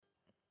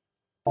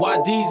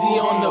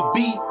YDZ on the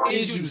beat,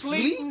 is you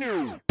sleep?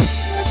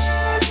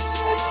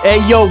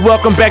 Hey yo,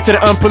 welcome back to the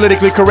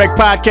Unpolitically Correct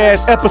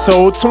Podcast,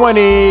 episode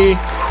 20.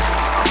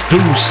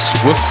 Deuce,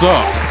 what's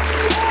up?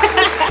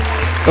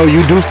 Oh,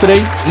 you Deuce today?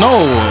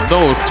 No,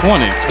 it's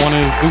 20. 20 is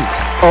Deuce.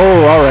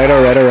 Oh, alright.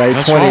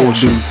 That's 20 wrong is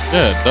with you. Deuce.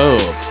 Yeah,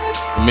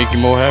 dub. Make you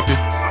more happy?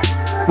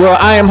 Well,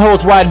 I am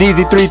host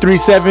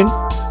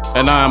YDZ337.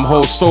 And I'm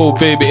host Soul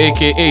Baby,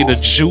 aka The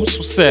Juice.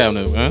 What's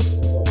happening, man?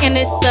 And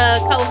it's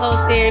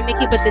co-host here,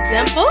 Nikki with the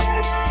dimples.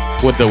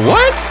 With the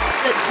what?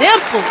 The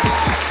dimples.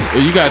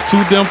 You got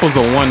two dimples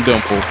or one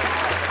dimple?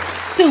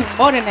 Two,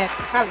 more than that,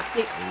 probably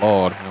six.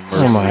 Lord have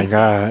mercy. Oh my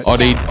God. Are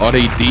they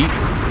deep?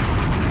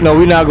 No,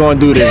 we're not gonna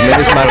do this,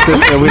 man. It's my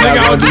sister. We're not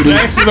gonna do just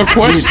asking a these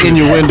question.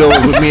 innuendos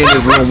with me in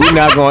this room. We're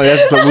not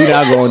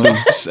gonna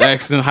do. Just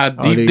asking how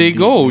deep they they deep,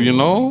 go, man. you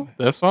know?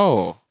 That's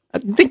all. I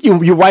think your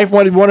wife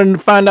wanted to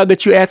find out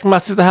that you asking my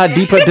sister how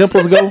deep her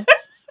dimples go.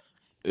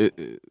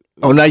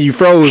 Oh, now you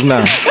froze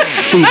now.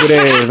 Stupid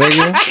ass,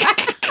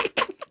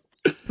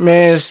 nigga.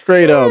 Man,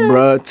 straight up,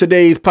 bruh.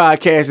 Today's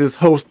podcast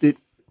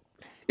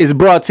is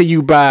brought to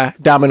you by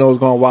Domino's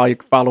Gone Wild. You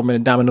can follow me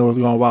at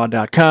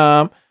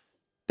Domino'sGoneWild.com.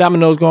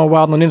 Domino's Gone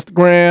Wild on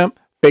Instagram,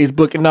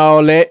 Facebook, and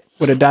all that,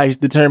 where the dice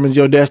determines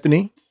your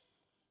destiny.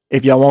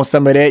 If y'all want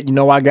some of that, you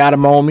know I got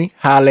them on me.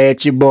 Holla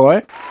at your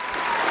boy.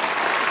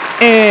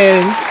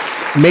 And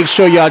make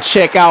sure y'all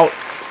check out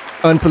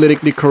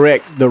Unpolitically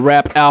Correct, the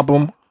rap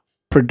album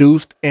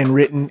produced and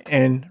written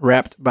and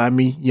rapped by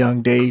me,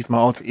 Young Days, my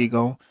alter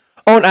ego,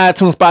 on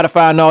iTunes,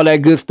 Spotify, and all that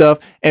good stuff.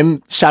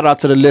 And shout out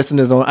to the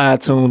listeners on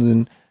iTunes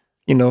and,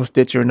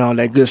 Stitcher and all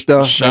that good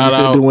stuff. Shout I'm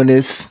still out. doing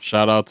this.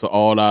 Shout out to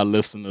all our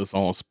listeners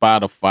on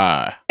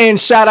Spotify. And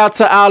shout out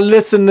to our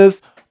listeners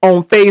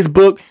on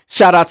Facebook.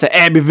 Shout out to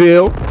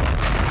Abbeville.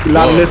 A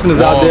lot of listeners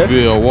out there.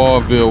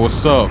 Warville,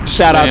 what's up?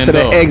 Shout out to Stand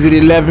the up. Exit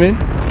 11.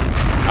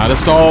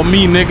 That's all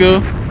me, nigga.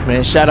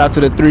 Man, shout out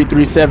to the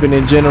 337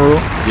 in general.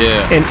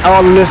 Yeah. And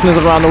all the listeners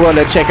around the world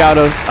that check out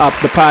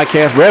the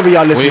podcast, wherever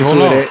y'all listening Wait, hold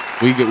to on. it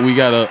at. We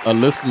got a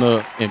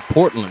listener in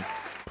Portland.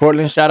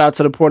 Portland, shout out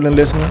to the Portland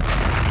listener.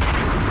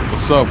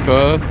 What's up,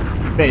 cuz?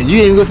 Man, you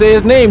ain't even gonna say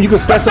his name. You can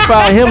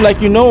specify him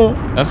like you know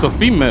him. That's a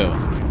female.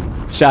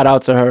 Shout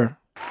out to her.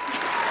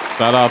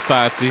 Shout out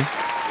Tati.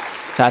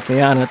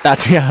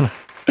 Tatiana.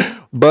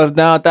 Buzz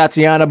down,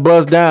 Tatiana,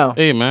 buzz down.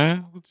 Hey,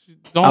 man.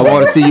 Don't I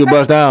want to see you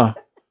buzz down.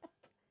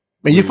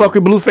 Man, you fuck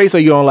with Blueface or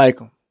you don't like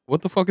him?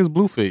 What the fuck is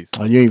Blueface?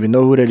 Oh, you don't even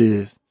know who that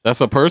is.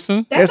 That's a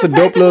person? That's the a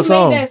dope person little who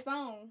song. made that song.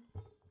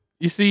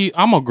 You see,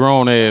 I'm a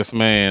grown ass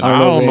man. I I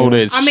know, don't know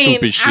man. that I mean,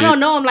 stupid shit. I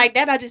don't know him like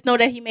that. I just know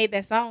that he made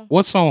that song.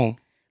 What song?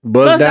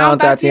 Buzz down,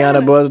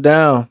 Tatiana, buzz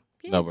down.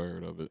 Never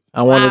heard of it.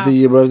 I want to Wow. see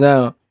you buzz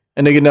down.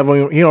 And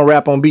nigga he don't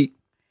rap on beat.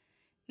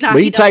 Nah,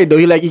 But he don't. tight though.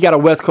 He got a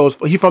West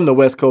Coast. He from the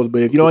West Coast.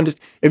 But if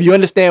you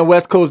understand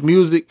West Coast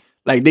music,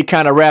 like they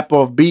kind of rap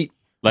off beat.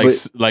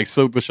 Like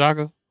Silk the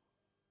Shocker?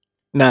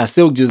 Nah,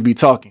 Silk just be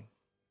talking.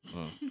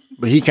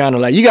 But he kind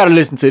of like, you got to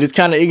listen to it. It's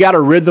kind of, it got a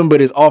rhythm, but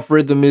it's off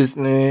rhythm.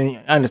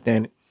 I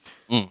understand it.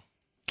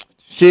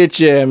 Shit,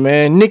 yeah,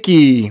 man.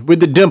 Nikki with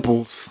the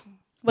dimples.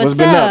 What's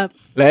been up?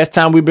 Last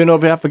time we been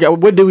over here, I forgot.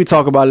 What did we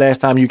talk about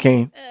last time you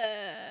came?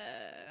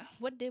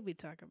 What did we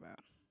talk about?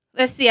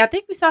 Let's see. I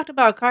think we talked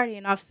about Cardi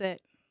and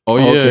Offset. Oh,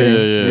 yeah.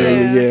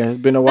 Yeah.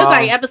 It's been a It while. was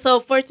like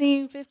episode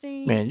 14,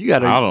 15. Man, you got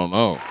to. I don't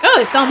know. Oh,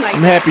 it's something like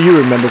I'm that. happy you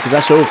remember because I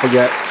sure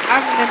forgot.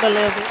 I remember a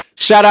little bit.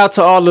 Shout out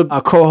to all of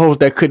our co-hosts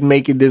that couldn't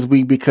make it this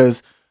week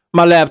because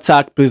my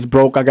laptop is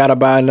broke. I gotta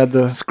buy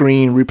another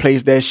screen,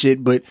 replace that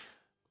shit. But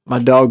my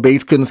dog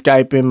Bates couldn't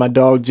Skype in. My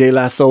dog J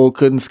La Soul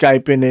couldn't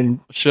Skype in.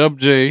 And Shub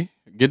J,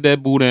 get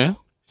that boo down.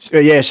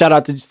 yeah, shout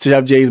out to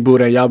Chef J's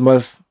Buddha. Y'all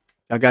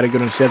gotta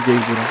get on Chef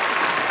J's Buddha.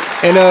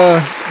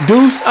 And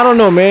Deuce, I don't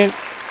know, man.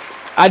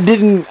 I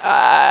didn't.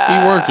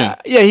 He working.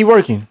 Yeah, he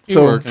working. He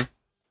so working.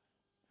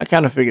 I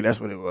kind of figured that's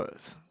what it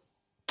was.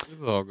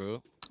 It's all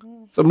good.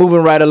 So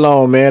moving right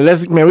along, man.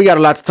 We got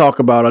a lot to talk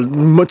about.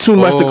 Too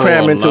much to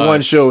cram into lots.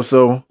 one show.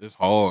 So It's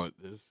hard.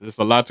 It's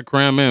a lot to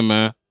cram in,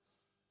 man.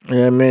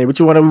 yeah, man. What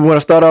we want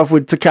to start off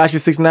with Tekashi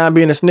 6ix9ine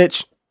being a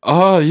snitch.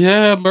 Oh,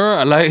 yeah,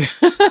 bro. Like,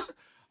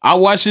 I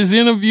watch his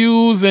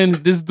interviews and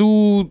this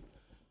dude,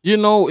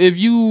 if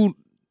you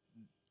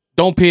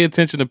don't pay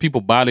attention to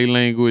people's body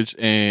language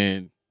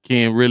and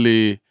can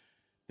really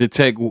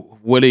detect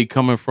where they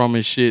coming from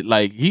and shit,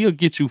 like, he'll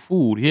get you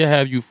food. He'll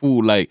have you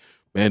food. Like,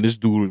 man, this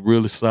dude is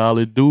really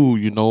solid dude.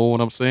 You know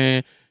what I'm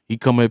saying? He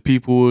come at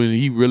people and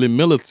he really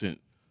militant.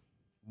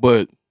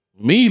 But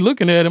me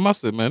looking at him, I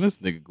said, man, this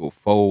nigga go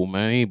fold,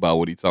 man. He ain't about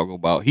what he talking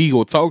about. He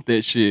go talk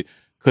that shit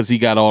because he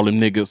got all them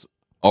niggas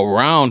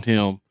around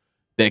him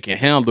that can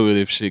handle it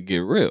if shit get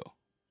real.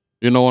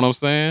 You know what I'm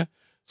saying?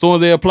 So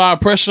when they apply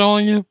pressure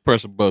on you,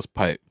 pressure bust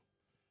pipe.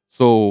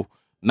 So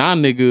now,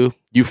 nigga,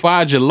 you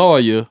fired your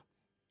lawyer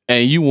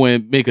and you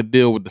went make a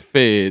deal with the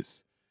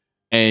feds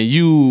and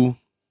you,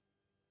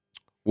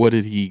 what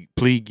did he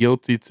plead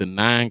guilty to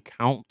 9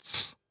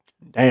 counts?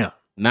 Damn.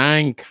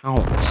 9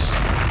 counts.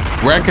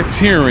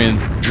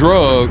 Racketeering,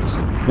 drugs,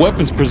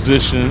 weapons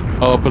possession,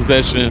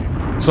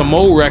 some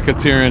more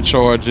racketeering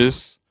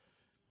charges,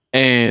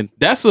 and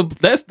that's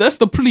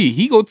the plea.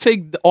 He gonna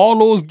take all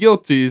those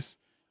guilties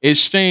in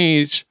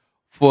exchange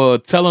for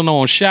telling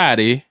on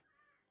Shotty,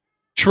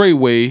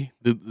 Treyway,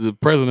 the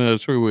president of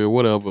Treyway or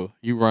whatever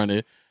you run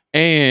it,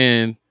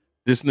 and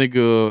this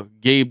nigga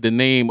gave the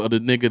name of the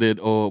nigga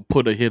that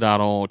put a hit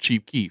out on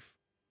Chief Keef.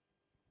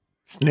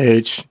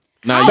 Snitch.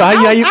 Now,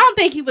 I don't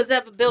think he was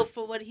ever built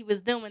for what he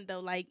was doing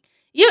though. Like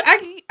you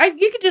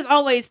could just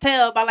always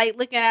tell by like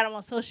looking at him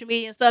on social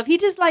media and stuff. He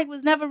just like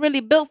was never really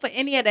built for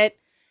any of that.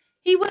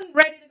 He wasn't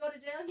ready to go to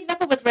jail. He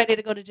never was ready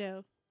to go to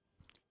jail.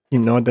 You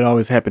know that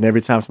always happen every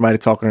time somebody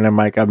talking on that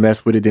mic. I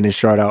mess with it, then it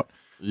short out.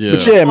 yeah.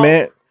 But yeah,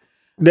 man.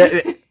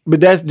 But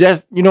that's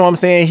just, you know what I'm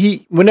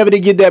saying? Whenever they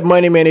get that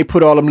money, man, they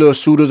put all them little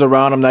shooters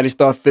around them. Now they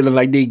start feeling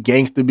like they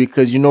gangster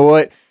because you know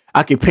what?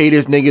 I can pay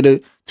this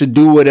nigga to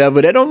do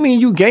whatever. That don't mean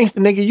you gangster,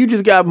 nigga. You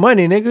just got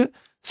money, nigga.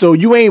 So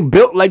you ain't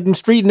built like them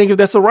street niggas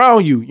that's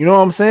around you. You know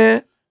what I'm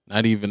saying?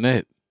 Not even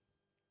that.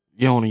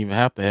 You don't even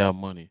have to have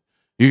money.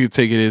 You can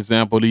take an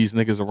example of these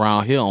niggas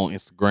around here on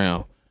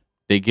Instagram.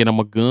 They get them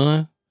a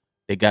gun.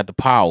 They got the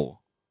power.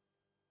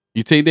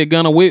 You take that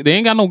gun away. They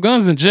ain't got no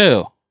guns in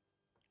jail.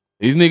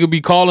 These niggas be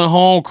calling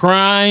home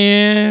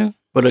crying.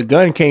 But a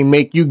gun can't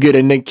make you get a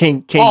nigga.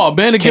 Can't give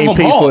can't them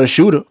pay heart. for a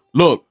shooter.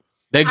 Look,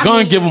 that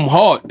gun give them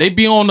heart. They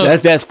be on the.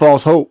 That's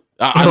false hope.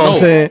 I You know what I'm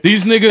saying?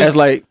 These niggas. That's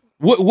like,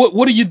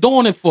 What are you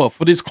doing it for?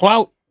 For this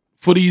clout?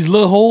 For these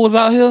little hoes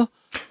out here?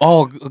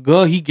 Oh,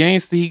 girl, he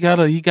gangster. He got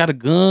a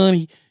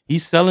gun.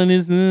 He's selling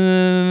his.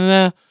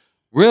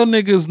 Real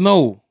niggas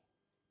know.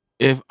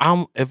 If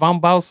I'm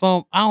about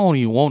something, I don't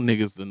even want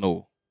niggas to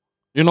know.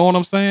 You know what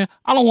I'm saying?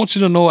 I don't want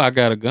you to know I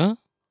got a gun.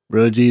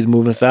 real G's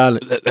moving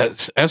silent.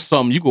 That's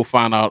something you go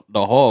find out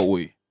the hard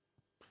way.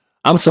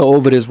 I'm so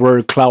over this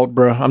word clout,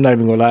 bro. I'm not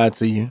even gonna lie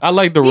to you. I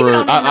like the People word.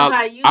 don't even know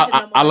how to use it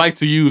no I more. like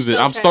to use it.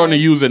 So I'm starting to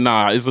trash. use it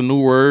now. It's a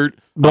new word.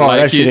 Bro, I like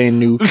that shit it. ain't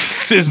new.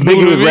 It's Biggie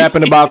new to was me.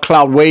 rapping about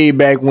clout way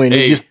back when.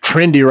 It's Hey. just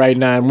trendy right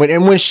now.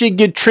 And when shit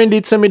get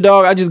trendy to me,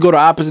 dog, I just go the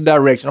opposite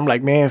direction. I'm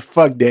like, man,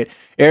 fuck that.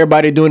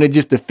 Everybody doing it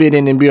just to fit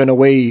in and be on the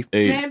wave.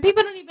 Hey, Man,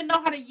 people don't even know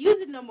how to use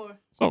it no more.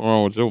 something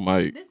wrong with your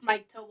mic. This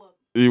mic toe up.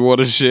 You want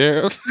to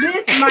share?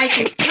 This mic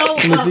is toe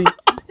up.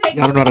 Take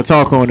Gotta know how to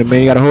talk on it, man.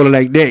 You gotta hold it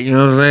like that. You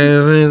know what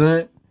I'm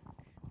saying?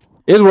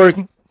 It's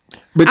working.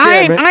 But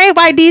yeah, man. I ain't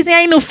white DZ.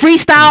 I ain't no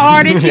freestyle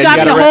artist. You You got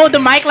gotta to hold the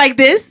mic like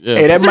this. Yeah.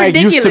 Hey, that It's mic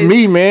used to ridiculous.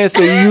 me, man.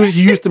 So you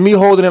used to me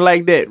holding it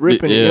like that,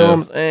 ripping it. You Yeah. know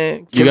what I'm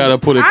saying? You gotta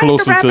put it I ain't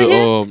closer the rapper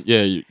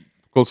to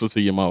closer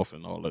to your mouth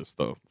and all that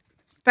stuff.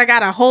 I got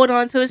to hold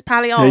on to it. It's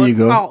probably all, There you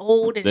go. all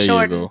old and There you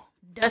short go.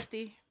 and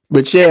dusty.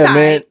 But yeah, It's all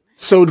man. right.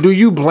 So do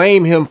you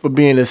blame him for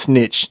being a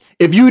snitch?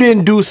 If you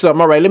didn't do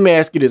something, all right, let me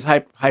ask you this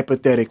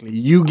hypothetically.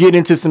 You get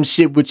into some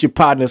shit with your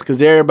partners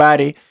because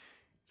everybody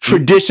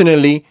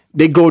traditionally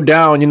they go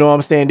down, you know what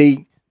I'm saying?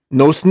 They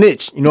no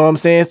snitch, you know what I'm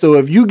saying? So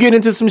if you get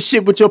into some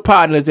shit with your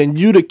partners and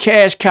you the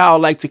cash cow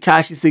like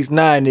Tekashi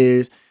 6ix9ine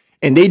is,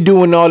 and they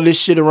doing all this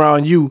shit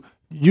around you,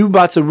 you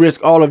about to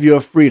risk all of your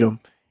freedom.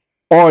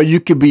 Or you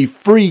could be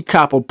free,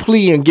 cop a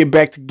plea, and get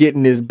back to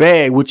getting this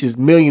bag, which is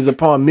millions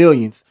upon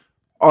millions.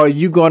 Are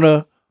you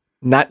gonna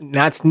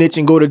not snitch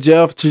and go to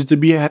jail to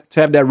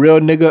have that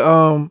real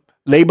nigga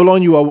label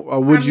on you,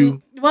 or would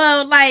you?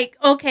 Well, like,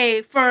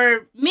 okay,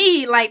 for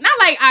me, like, not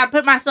like I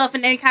put myself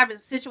in any kind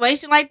of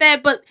situation like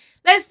that, but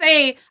let's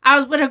say I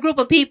was with a group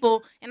of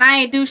people and I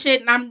ain't do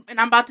shit and I'm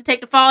about to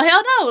take the fall.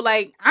 Hell no,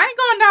 like, I ain't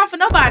going down for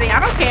nobody. I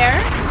don't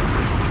care.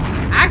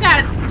 I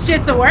got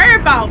shit to worry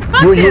about.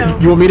 Fuck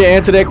them. You want me to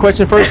answer that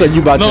question first, or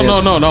you about to?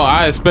 No.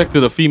 I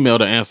expected a female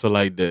to answer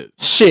like that.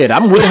 Shit,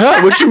 I'm with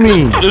her. What you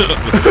mean? I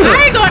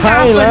ain't going I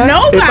down ain't for lying.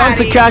 nobody. If I'm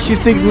Tekashi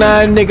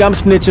 6ix9ine, nigga, I'm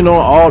snitching on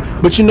all.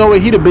 But you know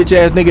what? He the bitch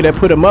ass nigga that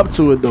put him up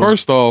to it though.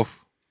 First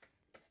off,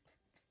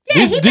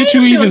 Yeah, he did made you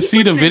him do even it. He see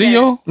put the him in there.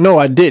 video? No,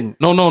 I didn't.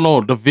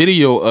 No. The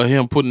video of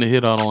him putting the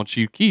hit out on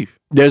Chief Keef.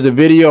 There's a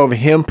video of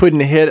him putting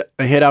a head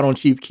out on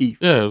Chief Keef.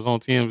 Yeah, it was on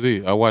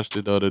TMZ. I watched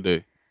it the other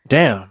day.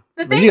 Damn.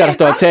 The Man, thing you gotta is,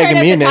 start I'm sure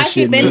tagging me in that Tekashi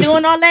shit, been man.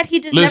 doing all that. He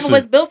just Listen.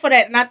 never was built for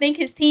that, and I think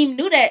his team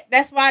knew that.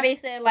 That's why they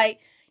said, like,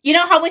 you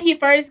know how when he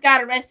first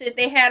got arrested,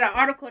 they had an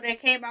article that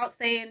came out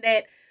saying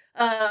that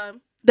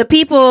the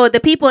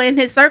people in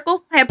his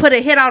circle had put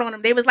a hit out on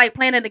him. They was like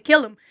planning to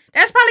kill him.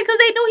 That's probably because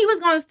they knew he was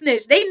going to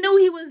snitch. They knew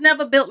he was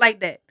never built like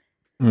that.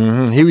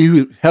 Mm-hmm. He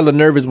was hella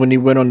nervous when he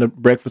went on the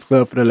Breakfast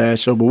Club for the last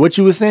show. But what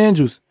you was saying,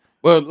 Juice?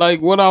 But like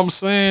what I'm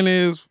saying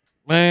is,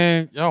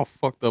 man, y'all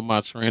fucked up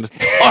my train of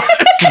thought.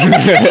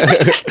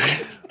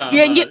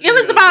 It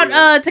was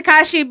about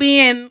Tekashi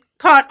being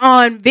caught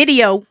on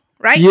video,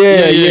 right?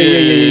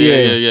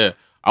 Yeah.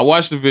 I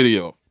watched the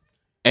video,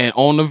 and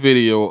on the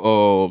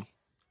video,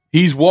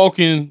 he's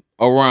walking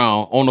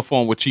around on the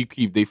phone with Chief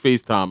Keef. They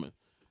FaceTiming,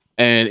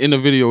 and in the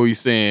video, he's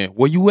saying,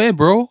 "Where you at,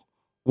 bro?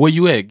 Where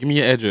you at? Give me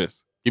your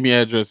address. Give me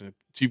your address." And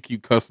Chief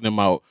Keef cussing him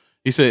out.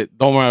 He said,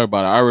 "Don't worry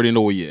about it. I already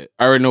know where you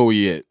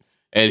at."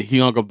 And he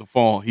hung up the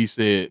phone. He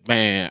said,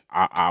 "Man,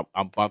 I'm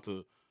about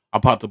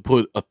to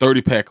put a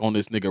 30 pack on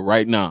this nigga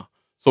right now."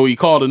 So he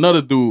called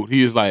another dude.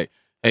 He was like,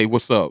 "Hey,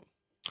 what's up?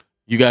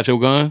 You got your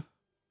gun?"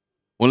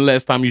 When the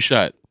last time you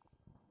shot?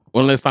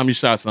 When the last time you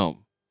shot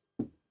something?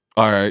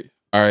 All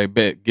right,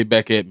 bet. Get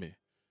back at me.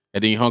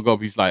 And then he hung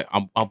up. He's like,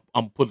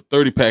 I'm put a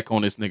 30 pack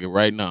on this nigga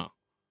right now.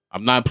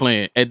 I'm not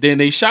playing. And then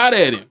they shot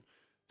at him.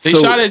 They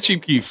shot at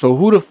Chief Keef. So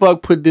who the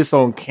fuck put this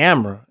on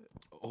camera?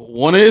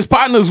 One of his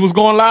partners was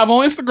going live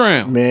on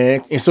Instagram.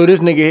 Man, and so this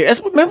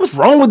nigga, man, what's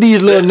wrong with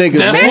these little niggas?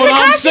 That's man? what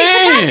I'm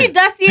saying. Tekashi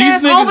Dusty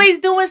ass always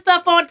doing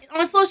stuff on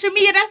social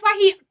media. That's why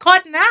he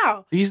caught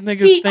now. These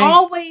niggas he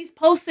always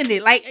posting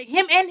it. Like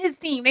him and his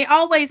team, they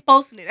always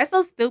posting it. That's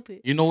so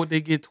stupid. You know what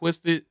they get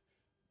twisted?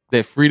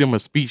 That freedom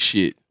of speech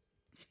shit.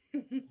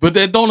 But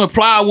that don't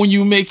apply when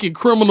you making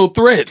criminal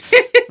threats.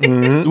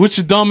 With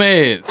your dumb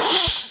ass.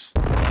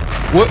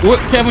 What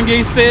Kevin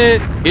Gates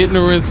said,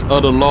 ignorance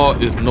of the law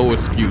is no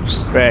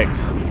excuse. Facts.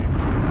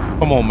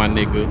 Come on, my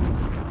nigga.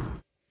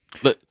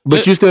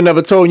 But you still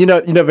never told, you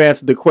never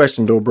answered the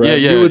question though, bro.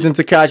 Yeah. You was in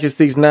Tekashi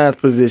 6ix9ine's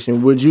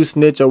position. Would you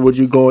snitch or would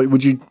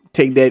you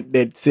take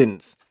that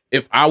sentence?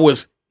 If I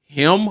was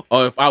him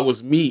or if I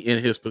was me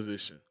in his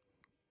position.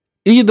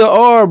 Either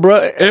or,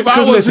 bro. If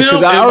I was him,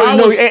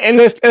 and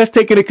let's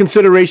take into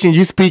consideration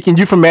you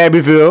from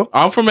Abbeville.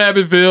 I'm from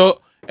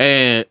Abbeville.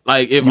 And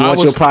like if you I want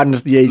was your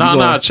partners,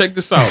 check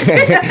this out.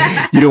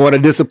 You don't want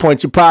to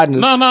disappoint your partners.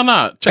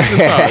 No. Check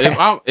this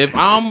out. If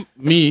I'm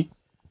me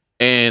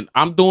and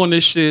I'm doing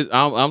this shit,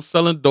 I'm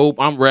selling dope,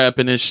 I'm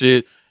rapping and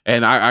shit,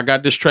 and I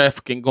got this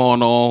trafficking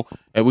going on,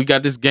 and we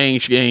got this gang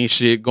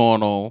shit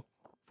going on.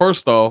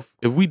 First off,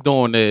 if we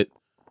doing that,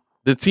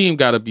 the team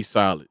got to be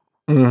solid.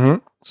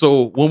 Mm-hmm.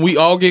 So when we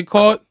all get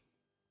caught,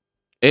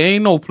 it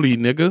ain't no plea,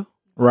 nigga.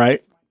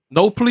 Right.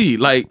 No plea.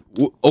 Like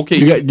okay,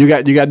 you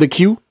got the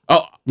cue.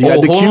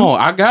 Hold on.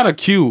 I got a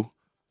cue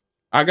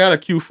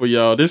for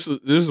y'all. This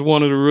is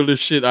one of the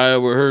realest shit I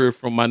ever heard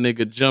from my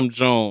nigga Jim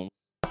Jones.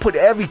 I put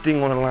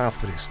everything on the line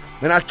for this.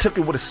 Man, I took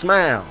it with a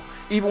smile.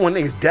 Even when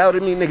niggas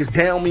doubted me, niggas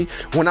down me.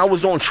 When I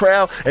was on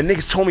trial and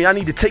niggas told me I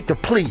need to take the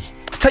plea.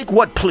 Take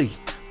what plea?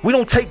 We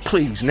don't take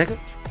pleas, nigga.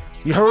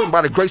 You heard?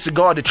 By the grace of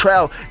God, the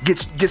trial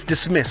gets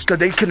dismissed because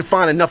they couldn't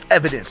find enough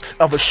evidence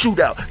of a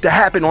shootout that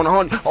happened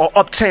on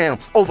uptown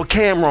over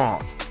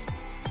Cameron.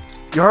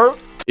 You heard?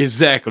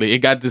 Exactly. It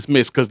got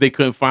dismissed because they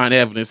couldn't find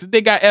evidence. If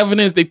they got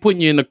evidence, they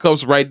putting you in the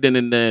cuffs right then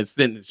and there and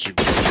sentence you.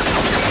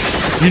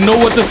 You know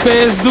what the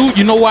feds do?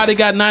 You know why they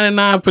got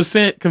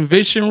 99%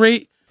 conviction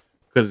rate?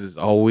 Because there's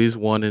always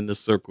one in the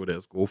circle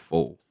that's go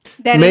forward.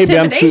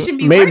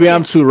 Maybe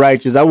I'm too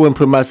righteous. I wouldn't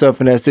put myself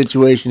in that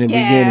situation to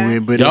begin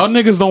with. But y'all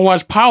niggas don't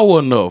watch Power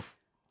enough.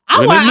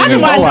 I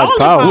watch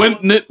Power.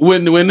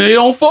 When they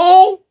don't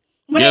fall,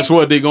 guess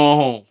what? They going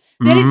home.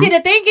 See, the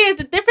thing is,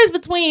 the difference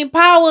between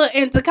Power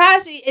and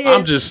Tekashi is...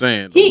 I'm just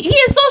saying. He a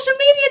social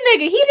media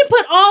nigga. He didn't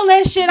put all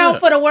that shit out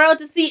for the world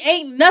to see.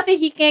 Ain't nothing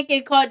he can't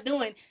get caught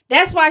doing.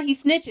 That's why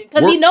he's snitching.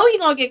 Because he know he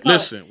gonna get caught.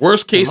 Listen,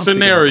 worst case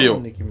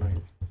scenario.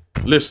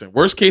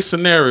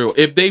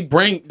 If they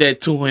bring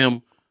that to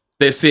him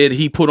that said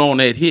he put on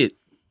that hit,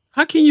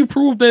 how can you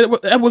prove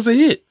that was a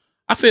hit?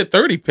 I said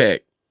 30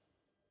 pack.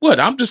 What?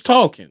 I'm just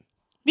talking.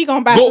 We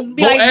gonna buy some...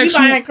 Be like, we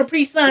buying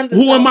Capri Suns.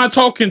 Who am I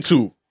talking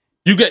to?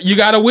 You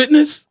got a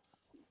witness?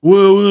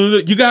 Well,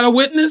 you got a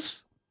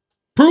witness?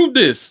 Prove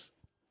this.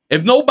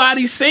 If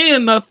nobody's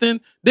saying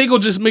nothing, they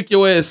gonna just make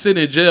your ass sit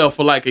in jail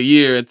for like a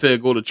year until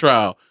it go to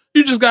trial.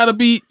 You just gotta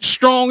be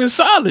strong and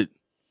solid.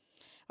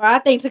 Well, I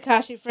think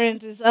Tekashi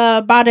Friends is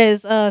about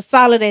as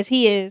solid as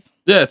he is.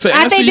 Yeah,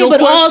 I think they would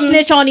all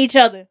snitch on each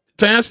other.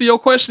 To answer your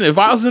question, if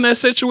I was in that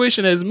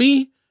situation as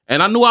me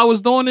and I knew I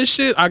was doing this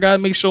shit, I gotta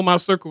make sure my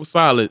circle was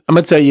solid. I'm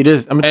gonna tell you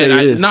this.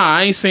 Nah,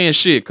 I ain't saying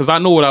shit because I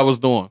know what I was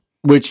doing.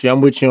 I'm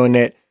with you on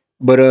that.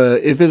 But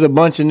if it's a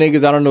bunch of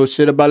niggas I don't know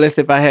shit about, let's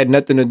say if I had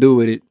nothing to do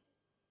with it,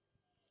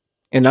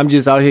 and I'm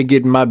just out here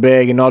getting my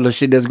bag and all the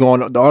shit that's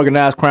going on, the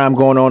organized crime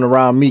going on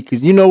around me.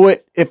 Because you know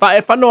what? If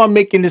I know I'm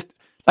making this,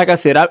 like I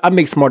said, I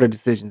make smarter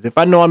decisions. If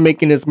I know I'm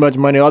making this much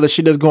money, all the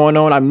shit that's going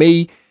on, I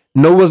may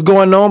know what's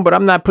going on, but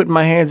I'm not putting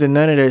my hands in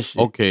none of that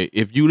shit. Okay,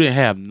 if you didn't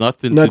have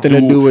nothing to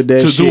do with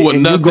that shit,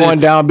 and you going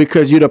down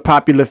because you're the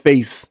popular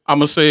face, I'm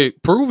gonna say,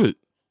 prove it.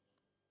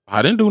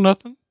 I didn't do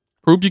nothing.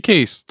 Prove your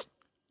case.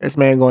 This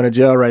man going to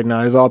jail right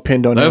now. It's all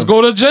pinned on him. Let's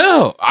go to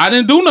jail. I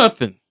didn't do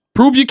nothing.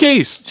 Prove your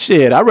case.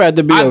 Shit, I'd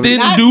rather be. I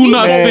didn't do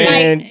nothing.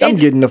 Man, I'm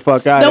getting the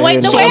fuck out of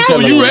here. So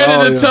you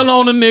ready to tell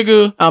on a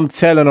nigga? I'm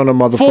telling on a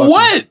motherfucker. For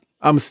what?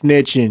 I'm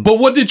snitching. But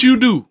what did you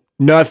do?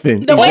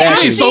 Nothing. The way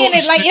I'm seeing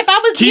it, like if I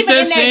was even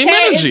in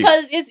that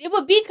chat, it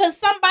would be because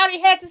somebody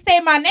had to say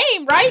my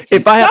name, right?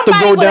 If I have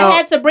somebody to go down,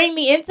 had to bring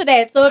me into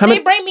that. So if they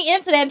bring me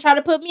into that and try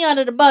to put me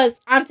under the bus,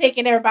 I'm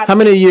taking everybody. How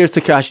many years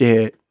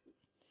Tekashi had?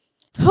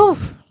 Whew.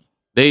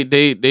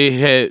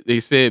 They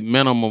said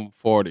minimum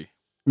 40.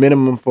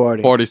 Minimum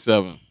 40.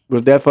 47.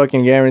 Was that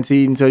fucking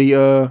guaranteed until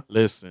you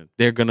Listen,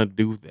 they're gonna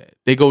do that.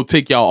 They go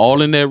take y'all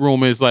all in that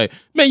room and it's like,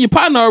 man, your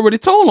partner already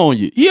told on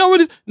you. He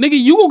already, nigga,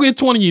 you gonna get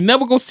 20. You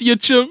never gonna see your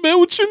child. Man,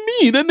 what you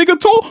mean? That nigga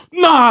told?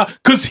 Nah,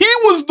 cause he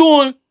was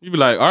doing. You be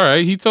like, all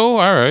right, he told.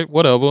 All right,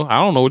 whatever. I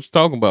don't know what you're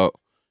talking about.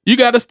 You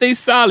gotta stay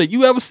solid.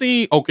 You ever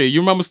seen? Okay,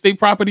 you remember State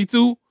Property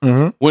 2?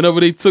 Mm-hmm. Whenever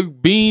they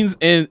took Beans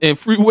and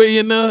Freeway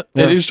in there,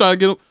 Yeah. and they was trying to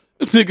get them,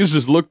 the niggas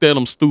just looked at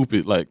them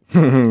stupid, like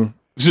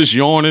just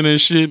yawning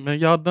and shit. Man,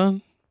 y'all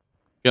done?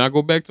 Can I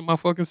go back to my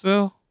fucking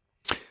cell?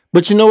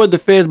 But you know what? The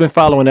Feds been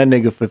following that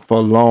nigga for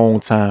a long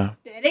time.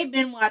 Yeah, they've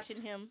been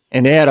watching him.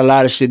 And they had a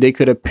lot of shit they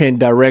could have pinned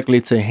directly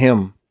to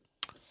him.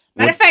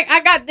 Matter of fact,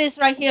 I got this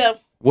right here.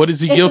 What is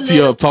he It's a guilty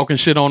little- of? Talking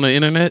shit on the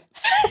internet?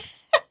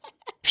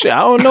 Shit, I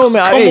don't know,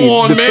 man. Come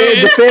on, the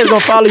man. The Feds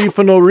don't follow you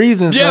for no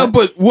reason. Yeah, son.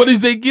 but what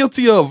is they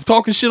guilty of?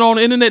 Talking shit on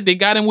the internet? They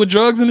got him with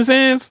drugs in his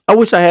hands? I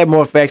wish I had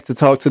more facts to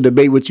talk to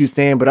debate what you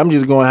saying, but I'm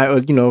just going,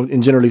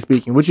 in generally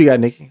speaking. What you got,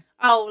 Nikki?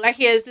 Oh, like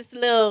here's this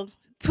little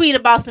tweet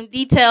about some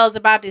details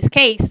about this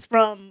case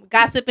from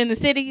Gossip in the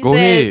City. It Go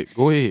says,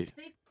 ahead.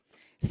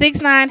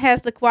 6ix9ine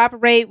has to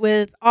cooperate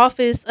with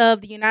Office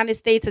of the United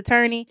States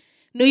Attorney,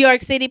 New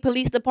York City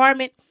Police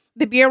Department,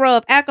 the Bureau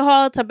of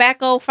Alcohol,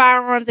 Tobacco,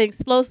 Firearms, and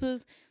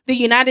Explosives, the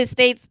United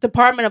States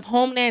Department of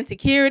Homeland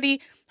Security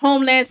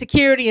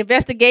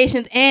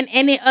Investigations, and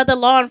any other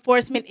law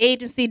enforcement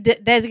agency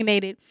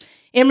designated.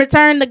 In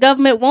return, the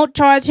government won't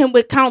charge him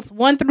with counts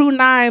 1 through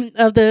 9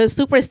 of the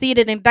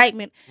superseded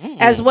indictment,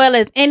 as well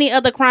as any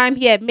other crime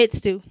he admits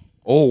to.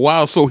 Oh,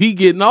 wow. So he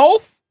getting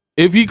off?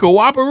 If he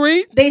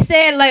cooperate? They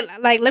said,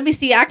 like, let me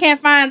see. I can't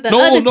find the No,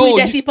 other tweet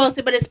that you- she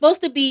posted, but it's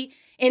supposed to be,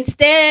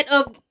 instead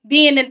of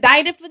being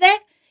indicted for that,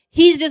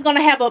 he's just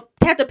gonna have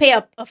to pay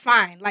a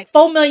fine, like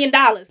 $4 million,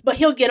 but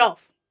he'll get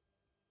off.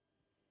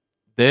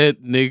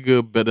 That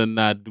nigga better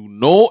not do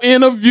no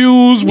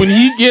interviews when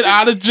he get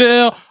out of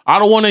jail. I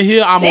don't want to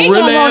hear I'm They a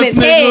real gonna on ass his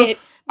nigga. head.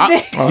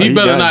 He he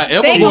better done. not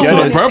ever They go gonna to on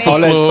the his Breakfast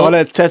head. Club. All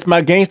that test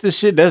my gangster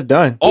shit, that's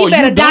done. Oh, He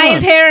better you dye done.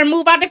 his hair and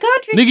move out the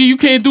country. Nigga, you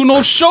can't do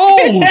no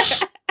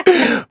shows.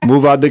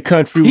 Move out the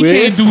country He with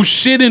can't do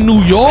shit in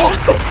New York.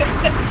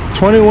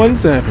 21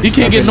 Savage. He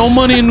can't get no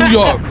money in New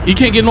York. He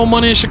can't get no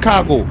money in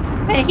Chicago.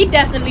 Man, he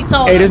definitely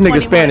told Hey, her this nigga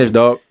 21. Spanish,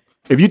 dog.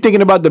 If you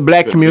thinking about the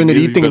black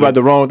community, you You think better- about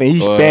the wrong thing.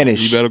 He's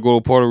Spanish. You better go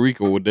to Puerto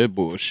Rico with that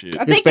bullshit.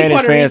 I His think he Spanish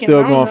Puerto fans Rican, still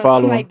I don't gonna know, follow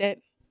something him. like that.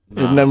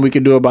 There's nothing we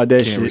can do about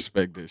that Can't shit.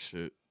 respect that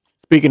shit.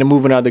 Speaking of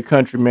moving out the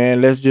country,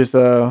 man, let's just I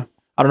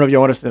don't know if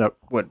y'all want to set up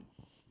what.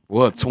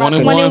 What,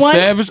 21? 21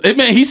 Savage? Hey,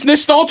 man, he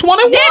snitched on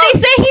 21? Yeah, they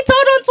said he told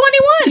on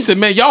 21. He said,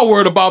 man, y'all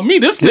worried about me.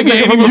 This nigga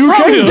ain't nigga even from from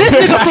UK. here. This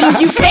nigga from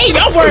the UK,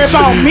 don't worry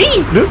about me.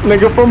 This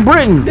nigga from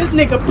Britain. This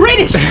nigga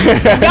British.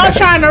 Y'all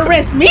trying to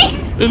arrest me?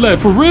 They like,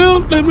 for real?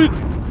 Let me,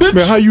 bitch,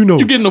 Man, how you know?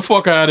 You getting the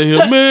fuck out of here,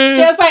 man.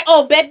 Just like,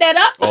 oh, bet that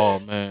up. Oh,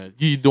 man.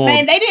 You doing...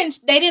 Man, they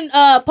didn't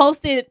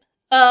post it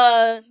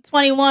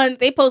 21.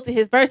 They posted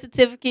his birth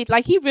certificate.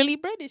 Like, he really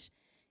British.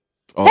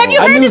 oh, Have you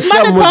I heard knew his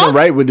mother something wasn't talk?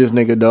 right with this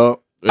nigga,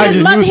 dog. I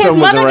His just His knew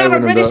something mother wasn't right got a with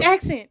him, British dog.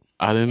 accent.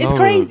 I didn't It's know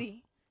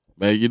crazy.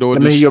 that. Man, you know what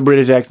Let me this... hear your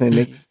British accent,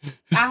 Nicky.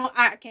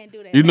 I can't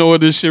do that. You know what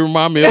this shit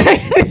remind me of?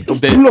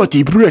 That,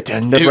 Bloody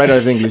Britain. That's right,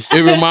 that's English.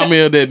 it remind me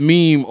of that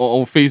meme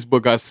on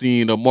Facebook I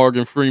seen of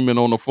Morgan Freeman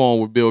on the phone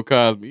with Bill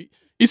Cosby.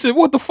 He said,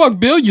 what the fuck,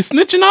 Bill? You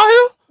snitching out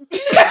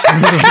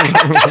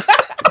here?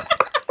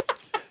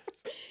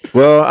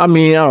 Well, I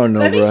mean, I don't know,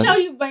 Let me bro. show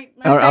you. My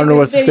I don't know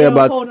what to say video.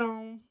 about- Hold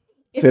on.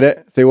 Say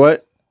that? Say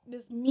what?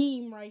 This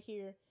meme right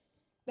here.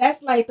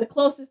 That's like the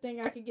closest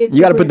thing I could get.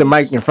 You got to put the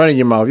mic in front of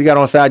your mouth. You got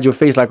it on side your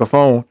face like a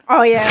phone.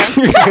 Oh yeah.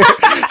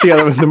 She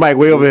got the mic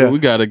way over here. We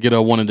got to get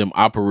her one of them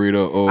operator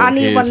or I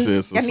need one.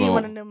 headsets or I need one of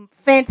something. them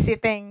fancy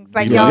things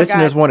like The y'all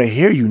listeners got. want to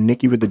hear you,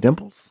 Nikki, with the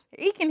dimples.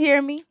 He can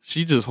hear me.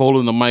 She just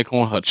holding the mic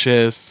on her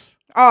chest.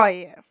 Oh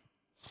yeah.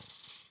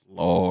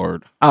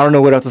 Lord. I don't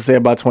know what else to say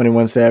about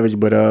 21 Savage,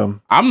 but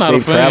I'm not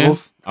safe a fan.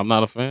 travels. I'm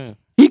not a fan.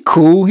 He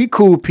cool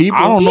people.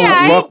 I don't know.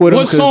 Yeah, Fuck with him.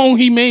 What 'cause song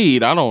he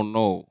made? I don't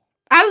know.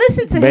 I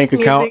listen to Bank his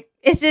account. music.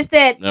 It's just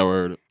that Never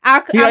heard it. I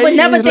would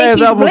never his think last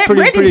he's album was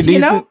British. You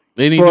know.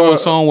 They didn't For- do a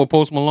song with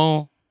Post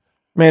Malone.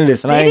 Man,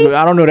 listen, Maybe.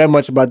 I don't know that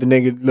much about the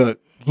nigga.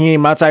 Look, he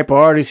ain't my type of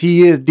artist.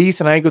 He is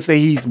decent. I ain't gonna say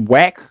he's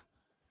whack.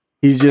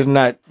 He's just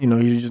not,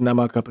 he's just not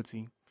my cup of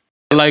tea.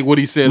 I like what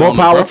he said More on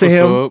the power to Breakfast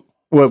him. Club.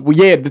 Well,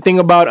 yeah, the thing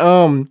about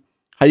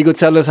how you gonna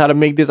tell us how to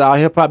make this our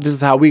hip hop? This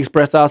is how we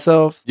express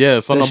ourselves.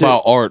 Yeah, something That shit-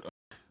 about art.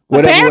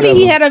 Apparently,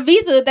 he had a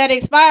visa that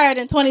expired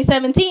in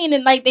 2017,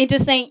 and like they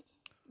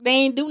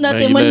ain't do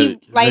nothing Man, when you he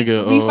let- like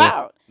nigga,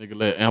 refiled. Nigga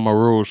let Amber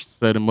Rose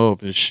set him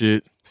up and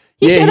shit.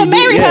 He Yeah, should have he did,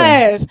 married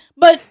yeah. her ass,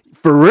 but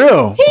For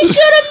real. he should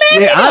have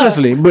married Yeah, her.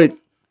 honestly, but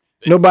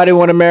nobody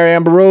want to marry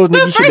Amber Rose. But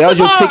Nigga, shit, first that was of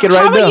your all, ticket how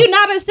right are there. you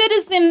not a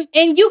citizen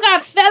and you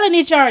got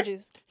felony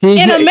charges He-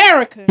 in he-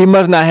 America? He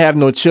must not have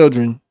no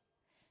children.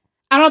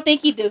 I don't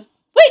think he do.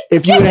 Wait,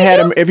 If you yes, would he have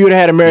do. if you would have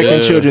had American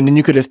Yeah. children, then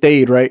you could have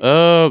stayed, right?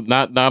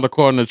 Not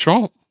according to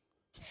Trump.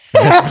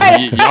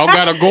 Y'all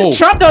gotta go.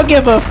 Trump don't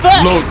give a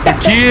fuck. Look, the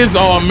kids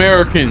are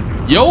American.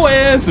 Your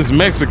ass is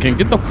Mexican.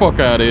 Get the fuck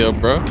out of here,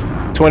 bro.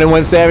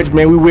 21 Savage,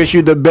 man, we wish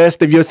you the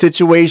best of your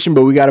situation,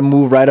 but we got to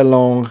move right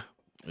along.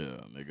 Yeah,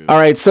 nigga. All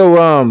right,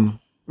 so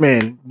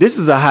man, this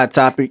is a hot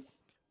topic.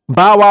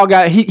 Bow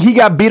Wow he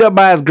got beat up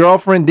by his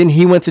girlfriend, then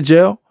he went to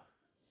jail.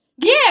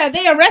 Yeah,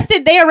 they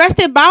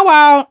arrested Bow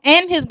Wow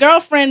and his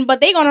girlfriend,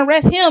 but they gonna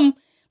arrest him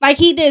like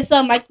he did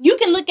something. Like you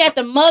can look at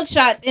the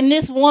mugshots, and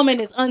this woman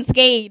is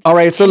unscathed. All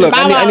right, so And look,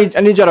 Bow Wow I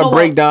need y'all to is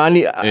break down.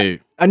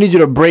 I need you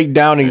to break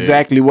down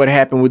exactly what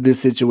happened with this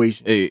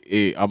situation.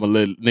 Hey, I'm gonna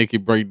let Nikki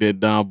break that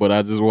down, but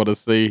I just want to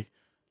say,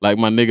 like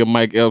my nigga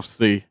Mike F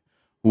say,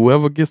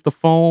 whoever gets the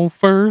phone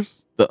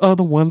first, the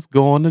other one's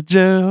going to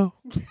jail.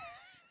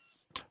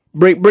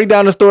 Break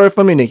down the story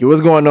for me, Nikki.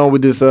 What's going on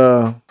with this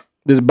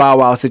Bow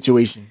Wow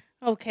situation?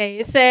 Okay,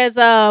 it says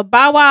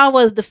Bow Wow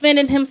was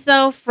defending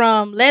himself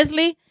from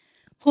Leslie,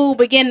 who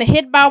began to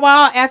hit Bow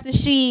Wow after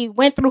she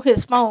went through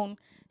his phone.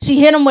 She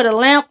hit him with a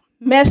lamp,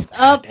 messed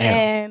up,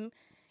 and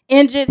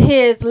injured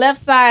his left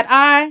side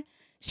eye.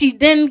 She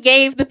then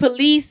gave the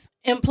police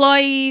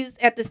employees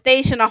at the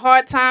station a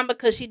hard time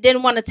because she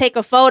didn't want to take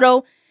a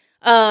photo.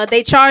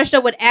 They charged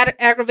her with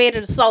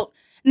aggravated assault.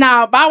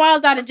 Now, Bow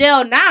Wow's out of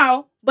jail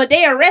now, but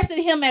they arrested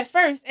him at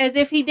first as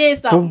if he did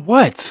For something.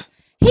 what?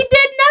 He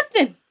did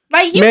nothing.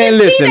 Like you Man, can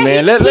listen, see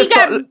that man. he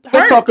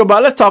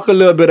got Let's talk a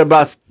little bit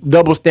about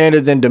double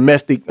standards and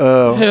domestic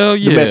Hell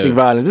yeah. domestic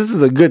violence. This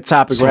is a good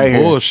topic Some right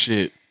here.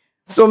 bullshit.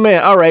 So,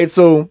 man, all right.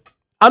 So,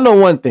 I know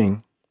one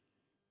thing.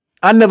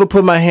 I never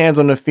put my hands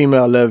on a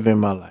female ever in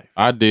my life.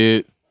 I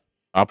did.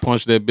 I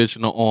punched that bitch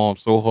in the arm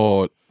so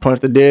hard.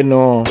 Punched the dead in the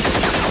arm.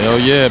 Hell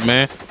yeah,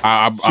 man.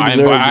 I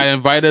deserved it.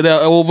 invited her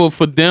over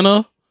for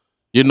dinner,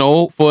 you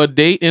know, for a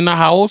date in the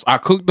house. I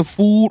cooked the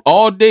food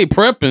all day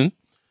prepping,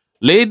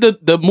 laid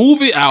the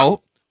movie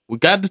out. We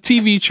got the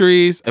TV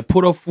trays and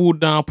put her food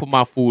down, put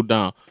my food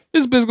down.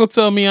 This bitch gonna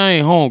tell me I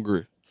ain't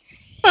hungry.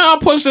 Man, I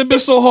punched that bitch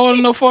so hard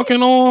in the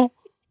fucking arm.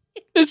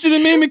 Bitch, you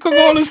done made me cook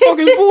all this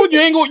fucking food.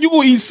 You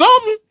gonna eat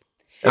something?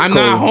 I'm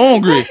not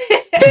hungry.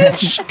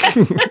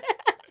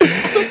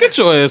 Get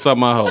your ass out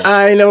my house.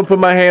 I ain't never put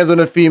my hands on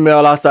a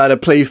female outside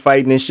of play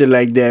fighting and shit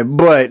like that.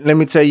 But let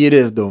me tell you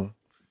this though.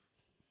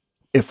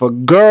 If a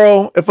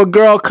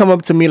girl come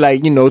up to me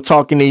like, you know,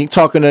 talking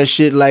her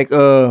shit like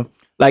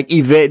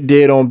Yvette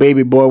did on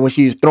Baby Boy when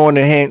she was throwing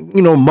her hand,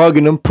 you know,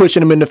 mugging him,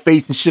 pushing him in the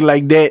face and shit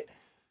like that,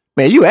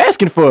 man, you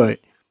asking for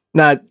it.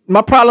 Now,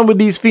 my problem with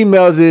these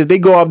females is they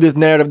go off this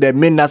narrative that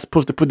men not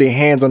supposed to put their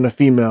hands on the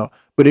female.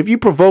 But if you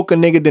provoke a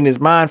nigga, then his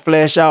mind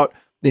flash out,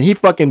 then he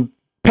fucking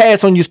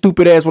pass on you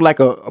stupid ass with like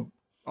a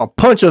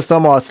punch or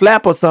something or a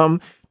slap or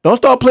something. Don't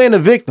start playing the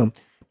victim.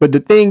 But the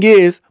thing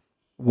is,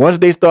 once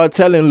they start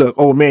telling, look,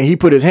 oh man, he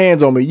put his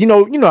hands on me. You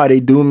know how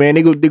they do, man.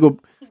 They go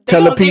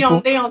tell the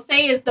people. They don't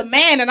say it's the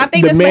man, and I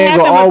think The that's what man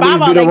happened gonna with always Bow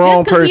Wow. be the Like,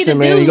 wrong just 'cause he the person,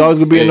 man. He dude- always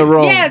gonna be in the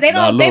wrong. Yeah, they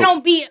Nah, don't look.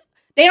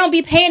 they don't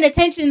be paying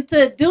attention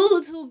to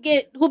dudes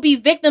who be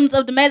victims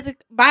of domestic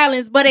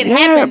violence, but it Yeah,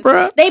 happens.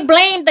 bruh. They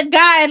blame the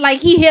guy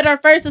like he hit her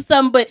first or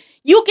something, but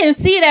you can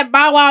see that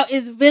Bow Wow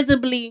is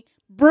visibly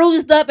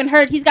bruised up and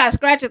hurt. He's got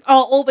scratches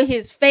all over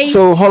his face.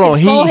 So hold on,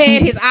 his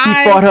forehead, his he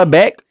eyes. fought her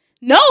back.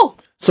 No,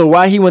 So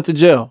why he went to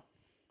jail?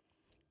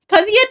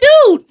 because he a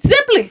dude.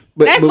 Simply.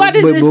 That's why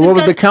this is. But what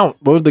was the count?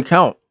 What was the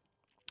count?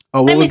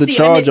 Or what Let me was the see,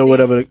 charge let or me see.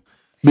 whatever? It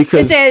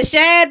Because says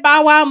Shad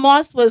Bow Wow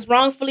Moss was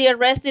wrongfully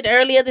arrested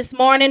earlier this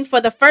morning for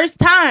the first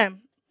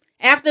time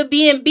after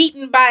being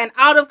beaten by an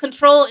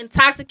out-of-control,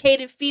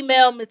 intoxicated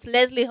female, Miss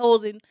Leslie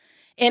Hosen,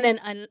 in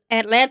an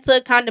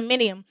Atlanta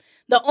condominium.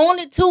 The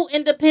only two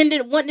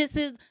independent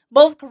witnesses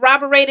both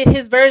corroborated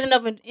his version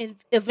of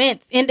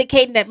events,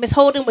 indicating that Miss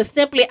Holden was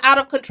simply out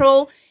of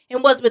control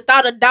and was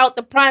without a doubt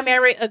the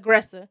primary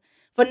aggressor.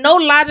 For no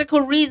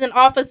logical reason,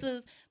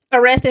 officers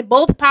arrested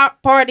both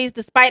parties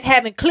despite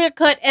having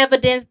clear-cut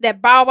evidence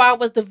that Bow Wow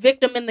was the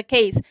victim in the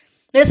case.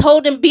 Miss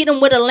Holden beat him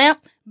with a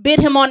lamp, bit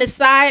him on his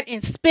side,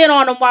 and spit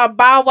on him while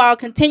Bow Wow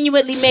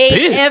continually made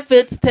Spit?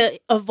 efforts to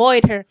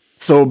avoid her.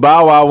 so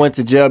Bow Wow went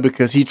to jail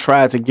because he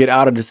tried to get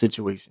out of the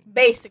situation.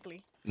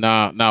 Basically.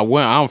 Now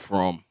where I'm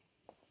from,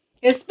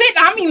 And spit,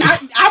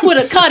 I would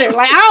have cut her.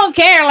 Like, I don't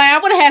care. Like, I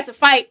would have had to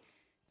fight.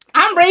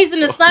 I'm raising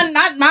the son,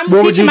 I'm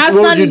teaching my What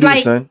would son, you do,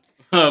 like, son?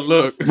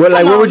 look, Well,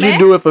 like, Come what on, would you man.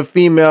 do if a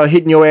female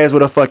hitting your ass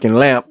with a fucking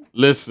lamp?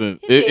 listen,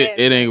 it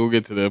ain't gonna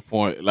get to that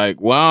point. Like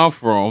where I'm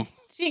from,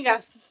 she ain't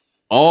got...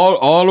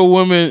 all the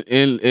women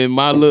in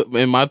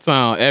my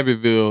town,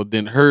 Abbeville,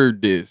 then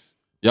heard this.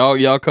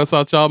 Y'all cuss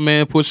out y'all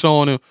man, push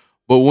on him.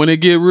 But when it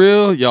get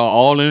real, y'all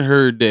all in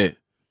heard that.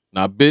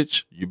 Now,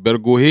 bitch, you better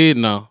go ahead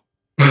now.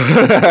 Yeah.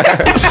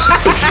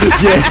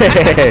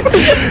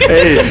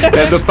 Hey,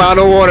 that's the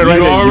final warning right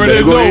You there. already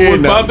better go know ahead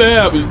what's now. about to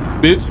happen.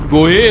 Bitch,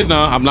 go ahead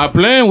now. I'm not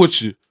playing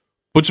with you.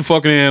 Put your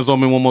fucking hands on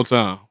me one more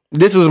time.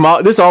 This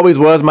always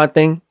was my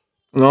thing.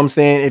 You know what I'm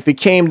saying? If it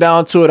came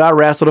down to it, I'd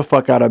wrestle the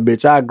fuck out of a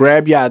bitch. I'd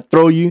grab you, I'd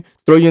throw you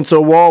into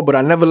a wall, but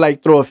I never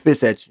like throw a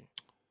fist at you.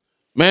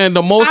 Man,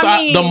 the most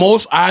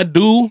I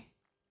do,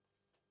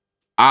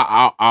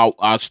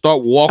 I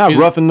start walking. I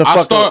roughen the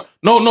fuck up.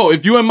 No,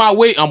 if you in my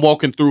way, I'm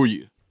walking through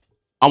you.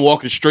 I'm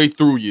walking straight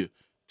through you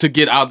to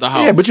get out the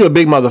house. Yeah, but you a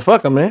big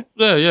motherfucker, man.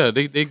 Yeah,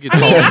 they get I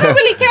mean, tossed. I don't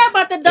really care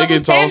about the double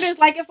get standards. tossed.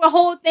 Like, it's a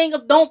whole thing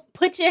of don't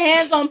put your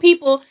hands on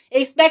people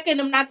expecting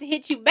them not to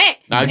hit you back.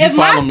 Now, if you If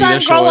my follow me, son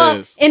that's grow your up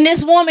ass. and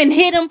this woman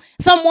hit him,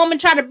 some woman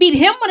try to beat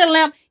him with a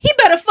lamp, he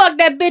better fuck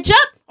that bitch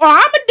up or I'm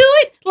gonna do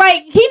it.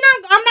 Like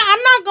I'm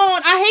not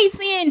going. I hate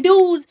seeing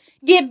dudes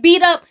get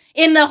beat up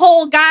in the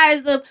whole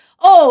guise of,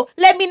 oh,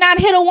 let me not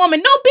hit a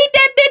woman. No, beat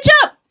that bitch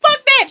up.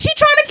 Fuck that. She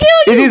trying to kill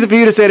you. It's easy for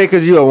you to say that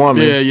because you're a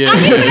woman. Yeah.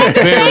 I mean, at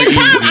the Very same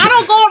time, easy. I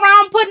don't go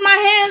around putting my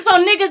hands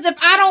on niggas if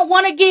I don't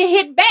want to get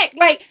hit back.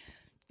 Like,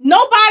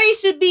 nobody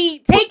should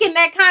be taking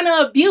that kind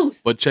of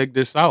abuse. But check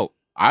this out.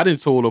 I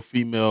didn't told a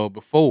female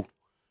before.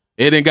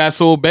 It didn't got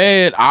so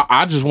bad.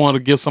 I just want to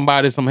give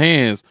somebody some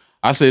hands.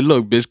 I said,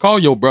 look, bitch, call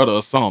your brother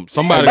or something.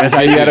 Somebody. That's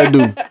how you gotta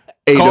do.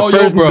 Hey, Call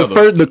your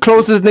brother. the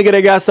closest nigga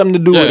that got something to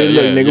do with it.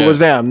 Look, nigga, what's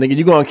down? Nigga,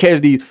 you gonna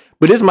catch these.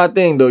 But this is my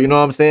thing, though. You know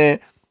what I'm saying?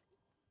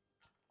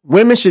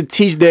 Women should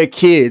teach their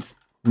kids,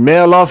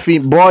 male or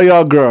female, boy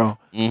or girl.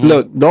 Mm-hmm.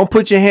 Look, don't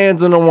put your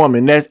hands on a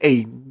woman. That's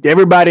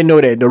everybody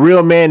know that. The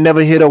real man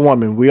never hit a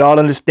woman. We all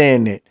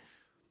understand that.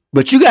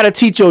 But you got to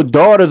teach your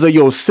daughters or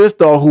your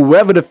sister or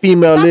whoever the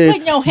female Stop is.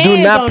 putting your Do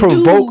hands not on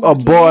provoke a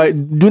dudes, boy.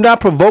 Do not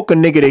provoke a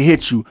nigga to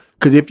hit you.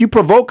 Because if you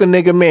provoke a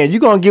nigga, man, you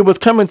going to get what's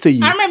coming to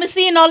you. I remember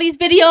seeing all these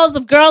videos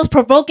of girls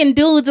provoking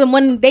dudes, and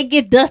when they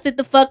get dusted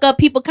the fuck up,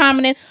 people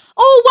commenting,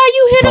 "Oh, why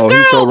you hit a Oh, girl?"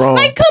 he's so wrong.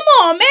 Like, come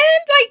on, man.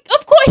 Like,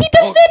 of course he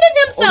defended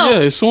himself. Oh, yeah,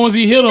 as soon as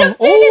he hit him,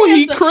 defended he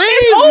himself.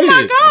 crazy. Oh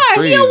my god,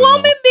 Crazy, he a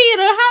woman man.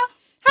 beater.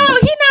 How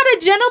he not a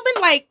gentleman?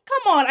 Like,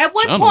 come on. At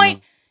what Gentleman.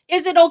 point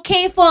is it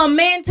okay for a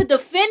man to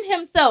defend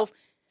himself?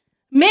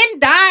 Men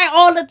die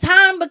all the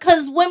time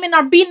because women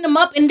are beating them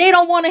up and they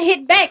don't want to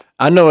hit back.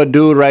 I know a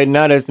dude right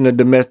now that's in a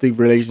domestic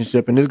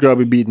relationship, and this girl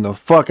be beating the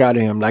fuck out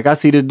of him. Like, I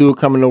see this dude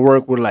coming to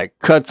work with like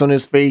cuts on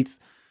his face,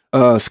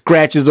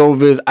 scratches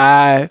over his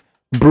eye,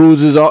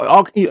 bruises.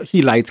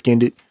 He light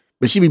skinned,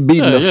 but she be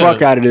beating the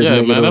fuck out of this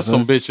nigga. Man, though, that's son.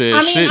 some bitch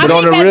ass I mean, shit. I But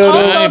on think the that's real,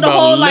 also though, the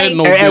whole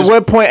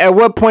like. At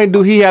what point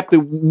do he have to?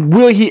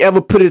 Will he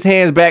ever put his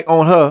hands back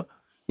on her?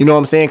 You know what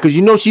I'm saying? Because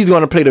you know she's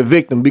gonna play the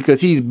victim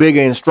because he's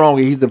bigger and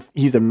stronger.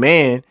 He's a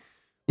man.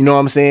 You know what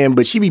I'm saying?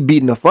 But she be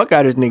beating the fuck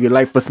out of this nigga.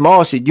 Like, for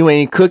small shit, you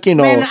ain't cooking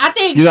or Man, I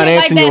think you shit not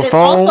like answering that your is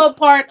phone. also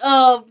part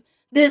of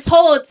this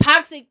whole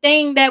toxic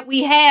thing that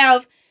we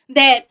have,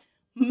 that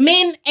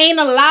men ain't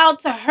allowed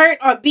to hurt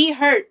or be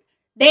hurt.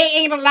 They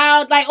ain't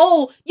allowed, like,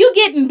 oh, you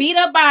getting beat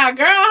up by a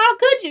girl? How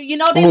could you? You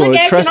know, they look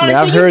at you trust and me,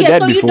 all I've that. heard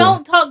that So you before.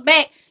 don't talk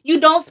back. You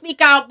don't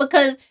speak out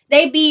because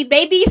they be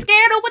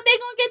scared of what they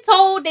gonna get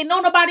told. They know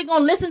nobody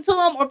gonna listen to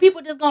them, or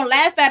people just gonna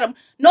laugh at them.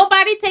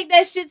 Nobody take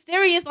that shit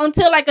serious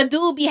until like a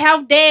dude be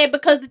half dead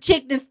because the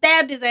chick then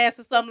stabbed his ass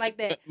or something like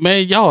that.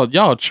 Man,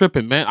 y'all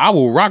tripping, man. I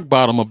will rock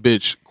bottom a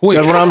bitch quick.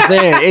 That's what I'm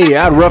saying. Hey,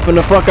 I'd roughen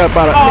the fuck up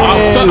out of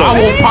I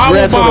will power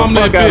wrestle bomb the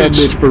that fuck out of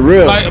bitch. bitch for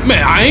real. Like,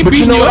 man, I ain't But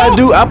you beating know what up. I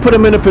do? I put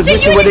them in a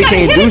position where they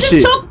can't do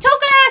shit. Choke her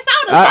ass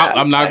out or something.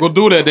 I'm not gonna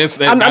do that.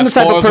 I'm the That's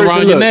type of scars person, around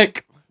your look,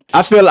 neck.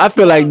 I feel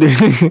like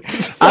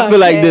this. I feel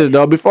like this,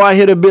 though. Before I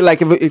hit a bit,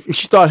 like if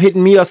she start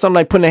hitting me or something,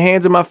 like putting her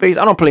hands in my face,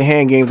 I don't play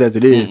hand games as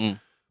it is.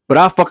 But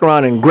I'll fuck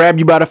around and grab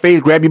you by the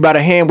face, grab you by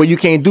the hand where you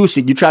can't do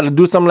shit. You try to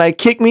do something like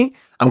kick me,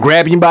 I'm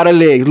grabbing you by the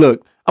legs.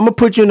 Look, I'm gonna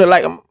put you in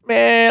the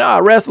man,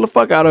 I'll wrestle the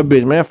fuck out of a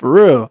bitch, man, for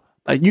real.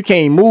 Like, you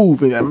can't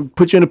move, and I'm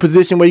put you in a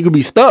position where you could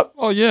be stuck.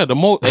 Oh yeah, the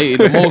most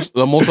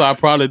I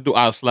probably do,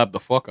 I'll slap the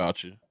fuck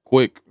out you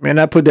quick. Man,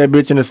 I put that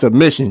bitch in a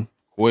submission.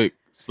 Quick.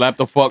 Slap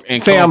the fuck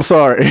and Say I'm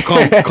sorry.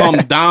 come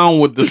down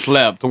with the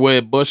slap to where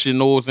it busts your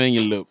nose and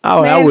your lip.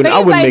 I wouldn't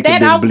things make a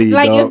bitch bleed,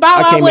 like, dog. if Bow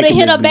I Wow can't would make have a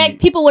hit bitch her back, bleed.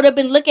 people would have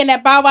been looking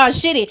at Bow Wow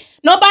shitty.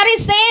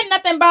 Nobody's saying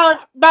nothing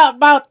about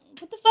what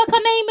the fuck her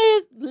name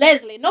is?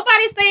 Leslie.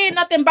 Nobody's saying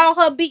nothing about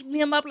her beating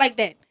him up like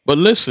that. But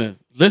listen.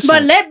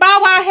 But let Bow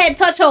Wow had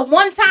touched her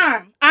one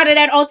time out of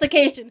that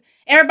altercation,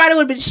 everybody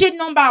would have been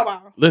shitting on Bow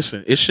Wow.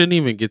 Listen, it shouldn't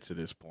even get to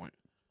this point.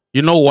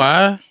 You know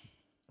why?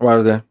 Why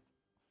was that?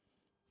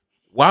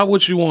 Why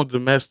would you want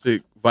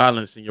domestic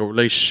violence in your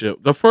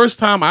relationship? The first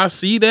time I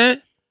see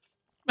that,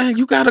 man,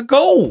 you gotta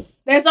go.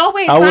 There's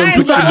always I wouldn't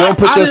signs. put you. Don't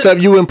put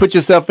yourself. You wouldn't put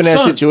yourself in that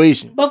Son,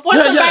 situation. Before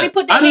Yeah, somebody yeah.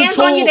 put their I done hands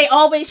on you, told- they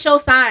always show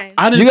signs.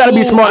 You got to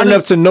be smart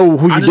enough to know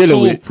who I you're done dealing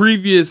told with.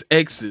 previous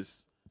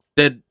exes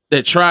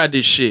that tried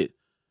this shit.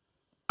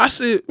 I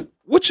said,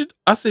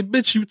 I said,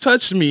 bitch, you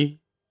touched me.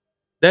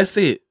 That's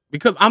it.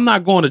 Because I'm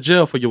not going to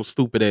jail for your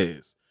stupid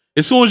ass.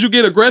 As soon as you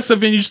get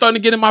aggressive and you starting to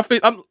get in my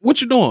face,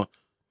 what you doing?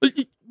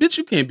 Bitch,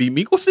 you can't beat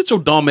me. Go sit your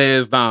dumb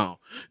ass down.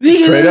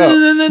 Straight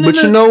up. But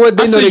you know what?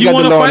 They I know said, they you got the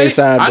wanna law on their fight?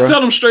 side, I bro. tell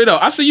them straight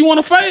up. I said, you want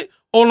to fight?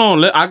 Hold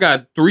on. I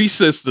got 3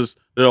 sisters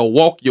that'll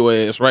walk your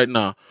ass right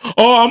now.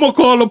 Oh, I'm going to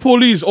call the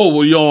police. Oh,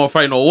 well, you don't want to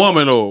fight no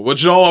woman, though. But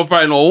you don't want to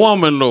fight no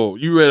woman, though.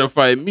 You ready to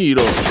fight me,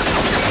 though.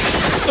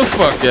 Get the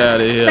fuck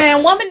out of here.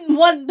 Man,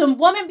 the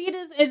woman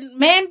beaters and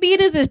man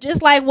beaters is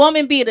just like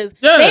woman beaters.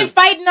 Yeah. They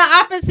fighting the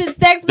opposite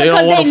sex They don't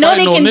because wanna they know fight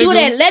they no can do nigga.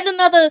 that.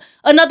 Let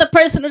another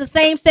person of the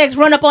same sex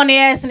run up on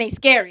their ass and they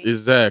scary.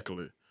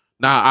 Exactly.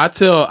 Now, I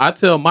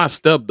tell my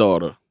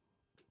stepdaughter,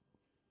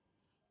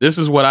 this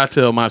is what I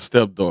tell my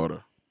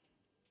stepdaughter.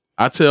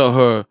 I tell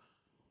her,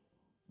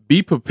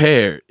 be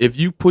prepared. If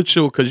you put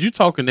because you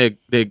talking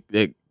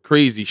that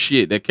crazy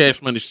shit, that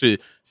cash money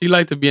shit. She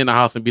like to be in the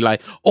house and be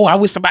like, oh, I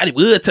wish somebody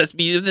would touch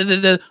me.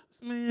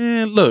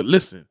 Man, look,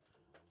 listen.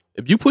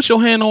 If you put your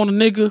hand on a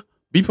nigga,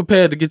 be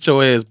prepared to get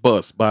your ass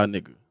bust by a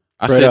nigga.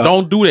 I Straight said, up.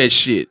 don't do that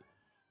shit.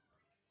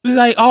 He's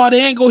like, oh,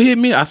 they ain't gonna hit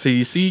me. I said,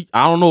 you see,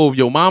 I don't know if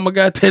your mama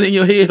got that in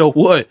your head or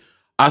what.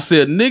 I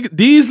said, nigga,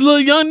 these little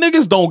young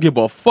niggas don't give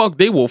a fuck.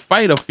 They will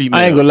fight a female.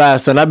 I ain't gonna lie,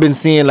 son. I've been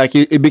seeing like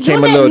it became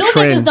a little New niggas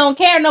trend. don't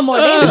care no more.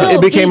 They It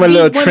will became a beat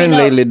little women trend up.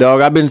 lately, dog.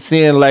 I've been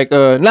seeing like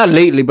not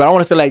lately, but I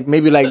want to say like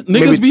maybe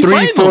Niggas be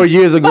 3-4 fighting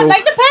years ago. But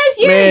like the past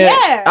year, Man,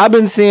 yeah. I've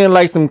been seeing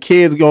like some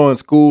kids going to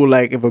school.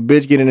 Like if a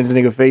bitch get in this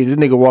nigga face, this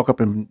nigga walk up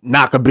and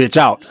knock a bitch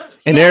out,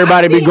 and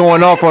everybody be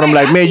going off on him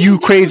like, man, you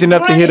crazy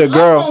enough to hit a Running up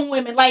girl. on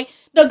women. Like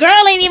the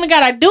girl ain't even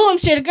gotta do him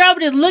shit. The girl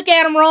would just look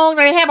at him wrong,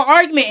 or they have an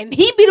argument, and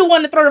he be the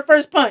one to throw the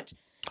first punch.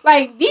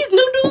 Like these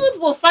new dudes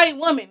will fight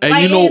women. And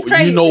like, it's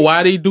crazy. you know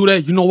why they do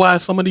that? You know why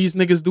some of these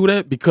niggas do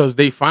that? Because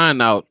they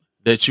find out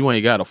that you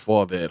ain't got a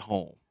father at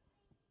home.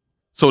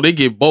 So they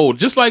get bold.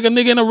 Just like a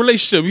nigga in a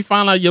relationship. You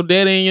find out your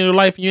dad ain't in your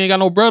life and you ain't got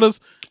no brothers.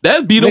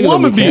 That be the Niggas don't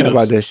woman be caring beaters.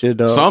 about that shit,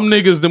 dog. Some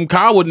niggas, them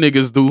coward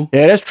niggas do.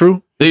 Yeah, that's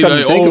true. They Something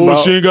like, to think oh,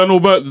 about. she ain't got no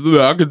back.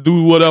 I could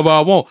do whatever I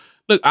want.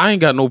 Look, I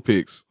ain't got no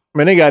picks.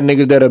 Man, they got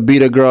niggas that'll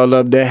beat a girl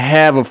up that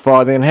have a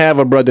father and have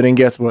a brother. Then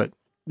guess what?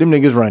 Them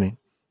niggas running.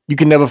 You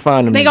can never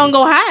find them. They niggas. gonna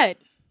go hide.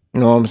 You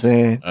know what I'm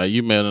saying?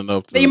 You man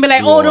enough to They gonna be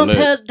like, do oh, all don't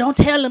that.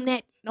 tell him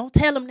that. Don't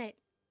tell him that.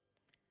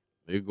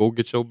 They go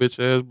get your bitch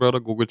ass brother.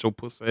 Go get your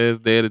pussy ass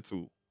daddy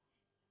too.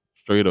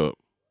 Straight up.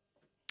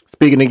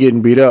 Speaking of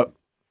getting beat up,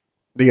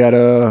 they got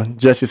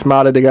Jussie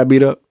Smollett. They got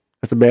beat up.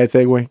 That's a bad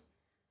segue.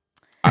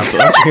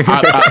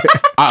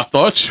 I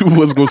thought you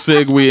was gonna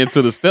segue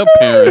into the step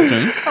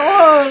parenting.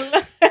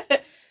 Oh,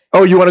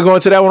 Oh, you want to go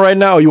into that one right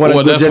now, or you want to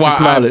Well, go that's Jussie why I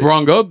Smollett?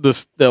 brung up the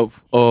step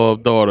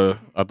daughter.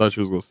 I thought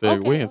you was gonna segue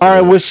Okay. into All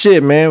right, that. well,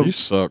 shit, man. You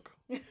suck.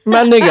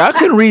 My nigga, I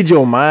couldn't read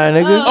your mind,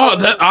 nigga.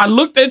 Oh, I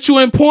looked at you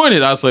and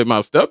pointed. I said, my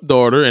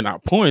stepdaughter, and I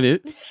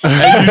pointed.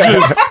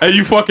 And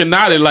you fucking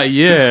nodded like,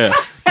 yeah.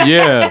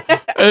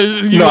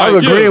 And you No, I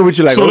was agreeing with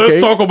you, like, so okay.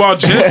 let's talk about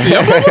Jesse.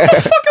 I'm like, what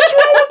the fuck is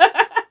wrong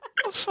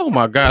with Oh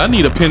my God, I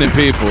need a pen and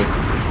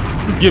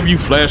paper. Give you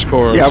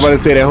flashcards. Yeah, I was about to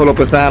say that. Hold up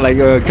a sign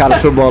like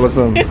college football or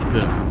something.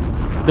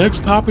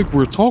 Next topic,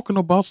 we're talking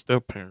about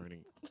step parenting.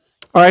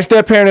 All right,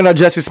 step parenting or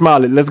Jussie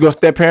Smollett. Let's go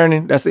step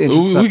parenting. That's the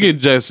interesting. We get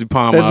Jesse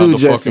Palmer Let's out do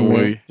the Jussie, fucking man.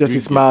 way. Jussie We-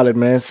 Smollett,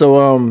 man.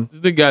 So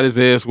They got his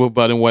ass whooped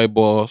by them white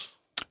balls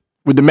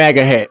with the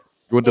MAGA hat.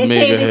 with the they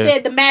mega head.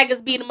 said the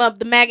MAGAs beat him up.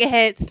 The MAGA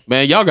hats.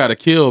 Man, y'all gotta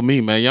kill me,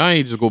 man. Y'all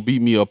ain't just gonna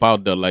beat me up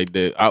out there like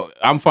that.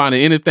 I'm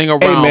finding anything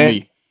around man.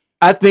 me.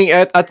 I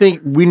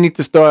think we need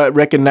to start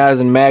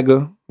recognizing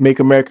MAGA, Make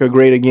America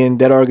Great Again,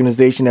 that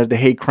organization as the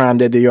hate crime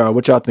that they are.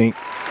 What y'all think?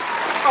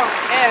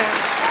 Oh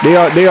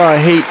yeah. They are a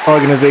hate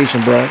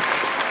organization, bro.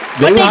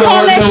 But they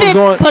call that shit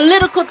going,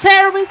 political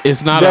terrorists.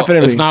 It's not.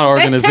 Definitely. It's not an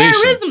That's organization.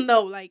 terrorism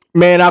though. Like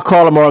man, I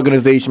call them an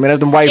organization, man. That's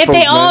them white if folks,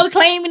 they man. all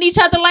claiming each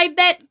other like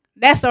that,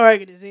 that's the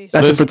organization.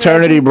 That's a Listen.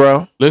 fraternity,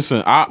 bro.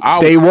 Listen, I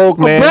Stay woke,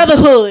 For man.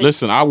 brotherhood.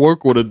 listen. I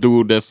work with a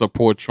dude that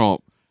support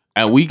Trump,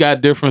 and we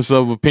got difference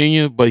of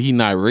opinion, but he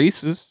not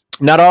racist.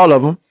 Not all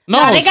of them. No,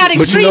 Nah, they got but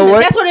you extremists. know what?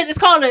 That's what it's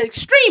called, an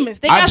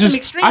extremist. They got some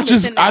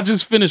extremists in there. I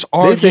just finished They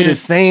arguing. say the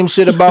same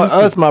shit about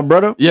us, my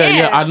brother. yeah,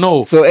 Yeah. I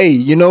know. So hey,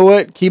 you know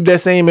what? Keep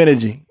that same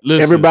energy.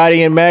 Listen.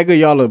 Everybody in MAGA,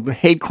 y'all a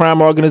hate crime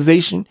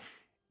organization.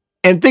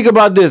 And think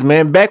about this,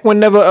 man. Back when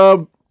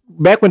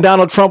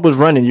Donald Trump was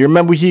running, you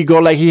remember he'd go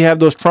like he have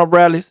those Trump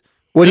rallies?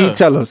 What did Yeah. he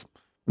tell us?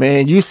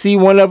 Man, you see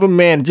one of them,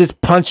 man, just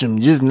punch him,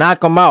 just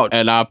knock him out.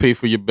 And I'll pay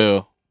for your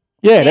bill.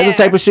 Yeah, that's Yeah. the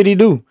type of shit he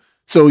do.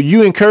 So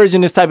you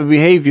encouraging this type of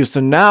behavior.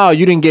 So now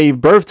you didn't gave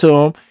birth to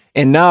him,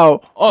 and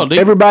now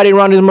everybody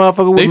around this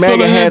motherfucker They with MAGA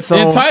feel hats on.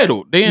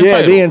 entitled. They Yeah,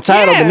 entitled. they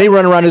entitled, Yeah. and they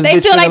run around this They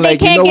bitch feel feeling like they you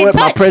can't know get what?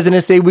 My touched.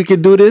 president say we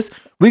could do this.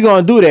 We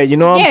gonna do that. You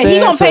know what I'm Yeah, saying? he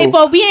gonna pay So-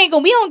 for it.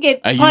 We don't get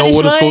And you punished know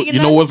what it's for go, it, you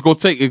know what's gonna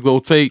take? It's gonna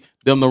take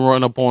them to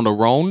run up on the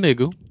wrong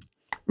nigga.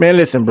 Man,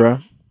 listen, bro.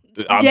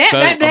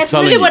 That's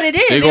really what it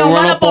is. They gonna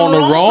run up on the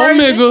wrong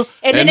person, nigga,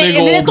 and then they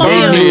it's gonna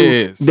gonna burn be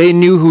his ass. They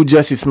knew who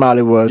Jussie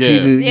Smollett was. Yeah.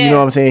 He's a, you know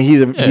what I'm saying?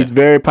 He's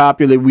very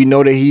popular. We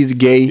know that he's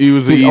gay. He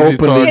was an he's easy openly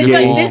target gay. for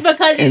him. It's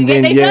because And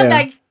they then, felt yeah.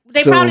 like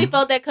they So- probably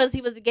felt that because he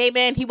was a gay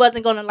man, he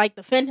wasn't gonna like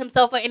defend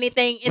himself or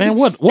anything. And Man,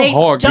 what they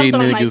hard gay jumped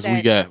on him like niggas that.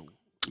 we got?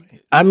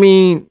 I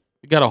mean,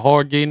 We got a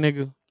hard gay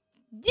nigga.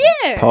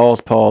 Yeah.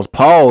 pause,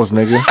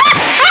 nigga.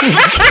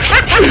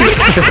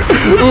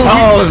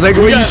 Pause, nigga.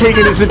 Where you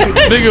taking this into?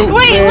 Nigga,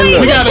 Wait.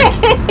 we got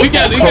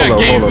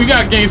hold on. we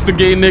got gangster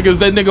gay niggas.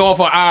 That nigga off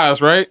our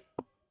eyes, right?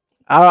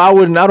 I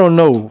don't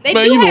know. They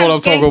Man, do you know have what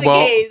I'm talking gangsta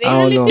about. gays. They I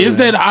don't really know. do. Is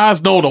that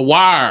eyes? No, the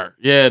Wire.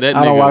 Yeah, that nigga.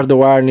 I don't watch The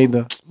Wire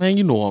neither. Man,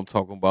 you know what I'm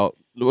talking about.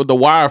 The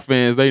Wire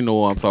fans, they know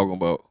what I'm talking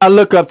about. I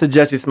look up to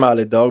Jussie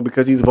Smollett, dog,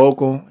 because he's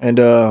vocal and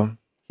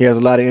he has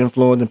a lot of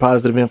influence and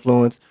positive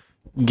influence.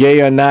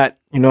 Gay or not,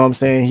 you know what I'm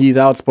saying? He's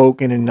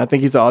outspoken, and I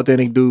think he's an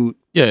authentic dude.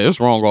 Yeah, it's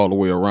wrong all the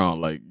way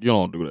around. Like, you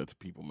don't do that to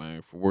people,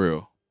 man, for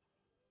real.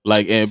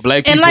 Like, and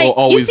black And people like you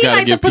always see, gotta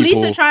like the give police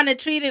people. are trying to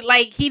treat it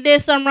like he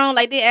did something wrong.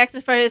 Like they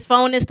asking for his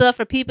phone and stuff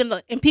for people,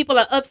 and people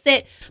are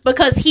upset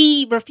because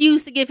he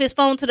refused to give his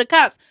phone to the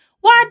cops.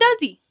 Why does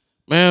he?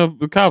 Man,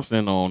 the cops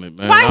ain't on it,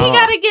 man. Why he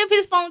gotta give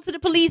his phone to the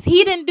police?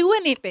 He didn't do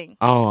anything.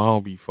 I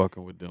don't be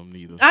fucking with them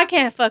neither. I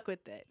can't fuck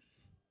with that.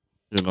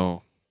 You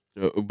know,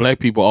 black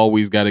people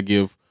always got to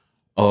give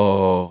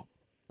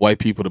white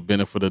people the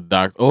benefit of the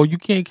doubt. Oh, you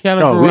can't categorize.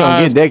 No, we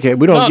don't get that.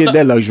 We don't get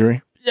that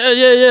luxury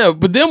Yeah.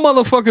 But them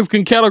motherfuckers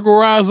can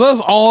categorize us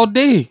all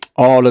day.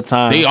 all the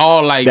time. They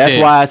all like That's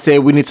that. why I said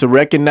we need to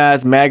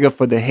recognize MAGA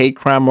for the hate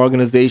crime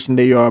organization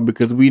they are,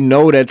 because we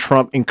know that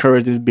Trump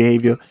encouraged this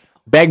behavior.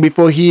 Back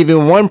before he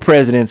even won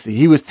presidency,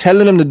 he was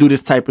telling them to do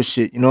this type of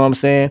shit. You know what I'm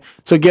saying?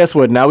 So guess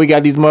what? Now we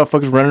got these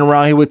motherfuckers running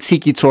around here with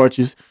tiki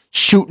torches,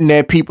 shooting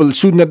at people,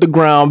 shooting at the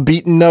ground,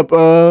 beating up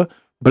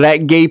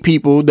black gay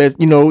people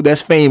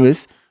that's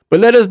famous. But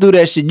let us do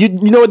that shit. You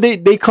know what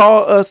they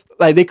call us?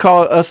 Like, they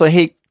call us a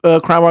hate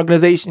crime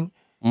organization.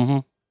 Mm-hmm.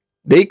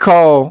 They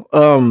call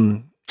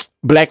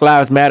Black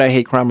Lives Matter a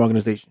hate crime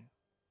organization.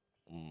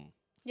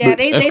 Yeah,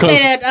 they That's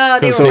say that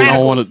they were they don't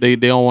radicals. want to. They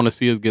don't want to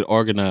see us get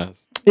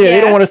organized. Yeah, they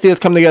Yeah. don't want to see us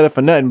come together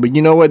for nothing. But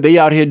you know what? They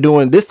out here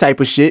doing this type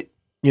of shit.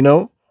 You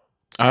know?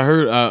 I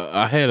heard.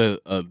 I had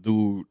a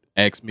dude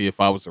ask me if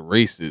I was a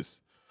racist,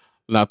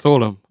 and I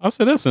told him. I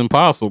said that's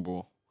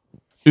impossible.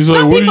 He's Some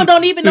like, what people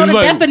don't even know he's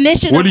the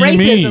definition what of do you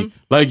racism. mean?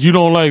 Like, you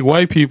don't like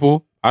white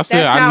people? I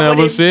said That's I not what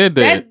never it- said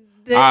that.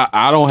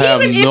 I don't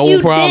have Even if no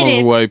you problems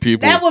didn't, with white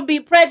people. That would be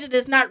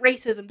prejudice, not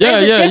racism. Yeah.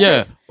 There's a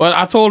difference. But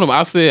I told him,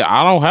 I said,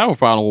 I don't have a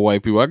problem with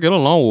white people. I get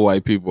along with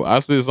white people. I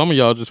said, some of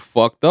y'all just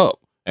fucked up.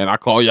 And I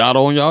call y'all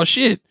on y'all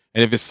shit.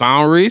 And if it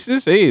sound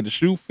racist, hey, the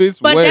shoe fits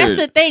But wear that's it.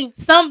 the thing.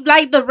 Some,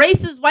 like, the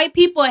racist white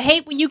people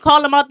hate when you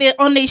call them out there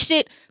on their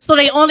shit. So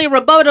they only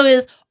rebuttal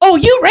is, "Oh,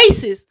 you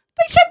racist."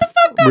 Like, shut the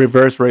fuck up.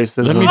 Reverse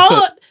racism. Let me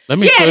Oh, let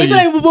me yeah, tell they you. be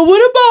like, "Well,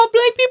 what about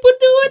black people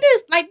doing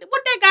this? Like,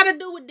 what that got to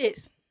do with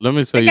this? Let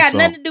me tell It you got something.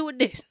 nothing to do with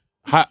this."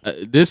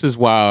 This is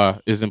why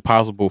it's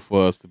impossible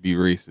for us to be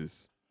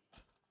racist.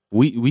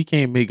 We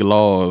can't make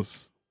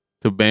laws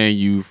to ban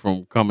you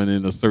from coming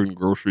in a certain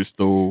grocery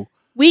store.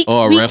 We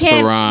Or a we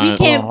restaurant. can't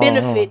we can't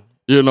benefit.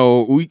 You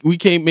know, we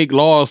can't make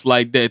laws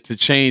like that to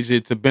change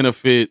it to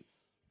benefit.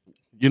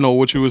 You know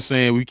what you were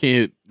saying. We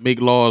can't make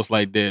laws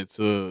like that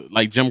to,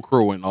 like, Jim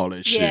Crow and all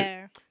that shit.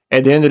 Yeah.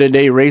 At the end of the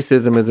day,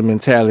 racism is a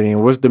mentality.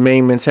 And what's the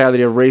main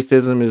mentality of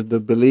racism is the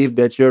belief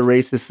that your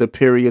race is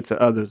superior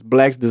to others.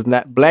 Blacks do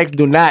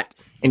not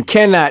and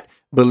cannot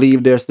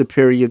believe they're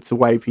superior to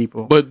white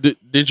people. But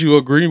did you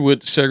agree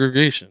with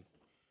segregation?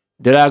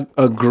 Did I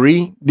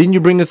agree? Didn't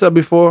you bring this up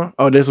before?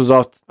 Oh, this was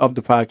off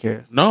the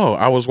podcast. No,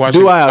 I was watching.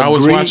 Do I agree? I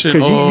was watching.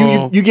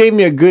 Because you gave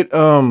me a good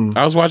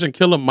I was watching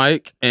Killer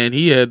Mike, and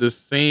he had the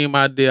same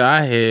idea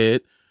I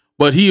had,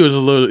 but he was a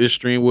little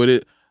extreme with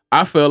it.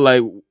 I felt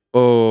like,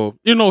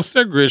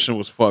 segregation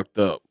was fucked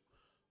up,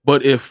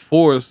 but it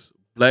forced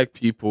black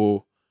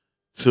people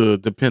to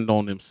depend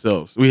on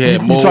themselves. We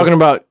had you talking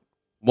about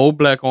more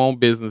black-owned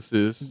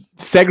businesses.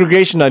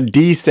 segregation or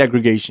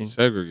desegregation?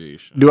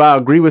 Segregation. Do I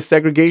agree with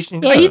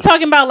segregation? Yeah. Are you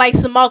talking about like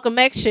some Malcolm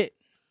X shit?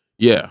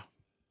 Yeah,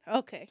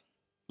 Okay.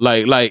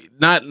 like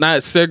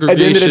not segregation. At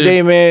the end of the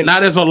day, man,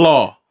 not as a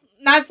law.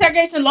 Not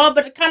segregation law,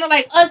 but kind of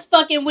like us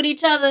fucking with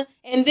each other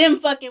and them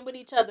fucking with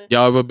each other.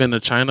 Y'all ever been to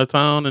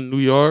Chinatown in New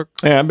York?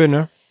 yeah, I've been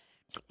there.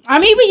 I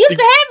mean, we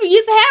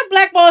used to have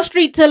Black Wall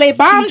Street till they You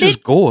bombed just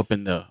it. go up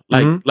in there,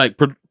 like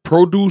Mhm.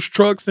 produce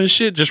trucks and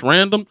shit, just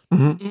random.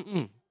 Mhm.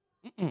 Mm-mm.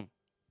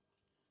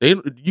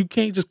 Mm-mm. You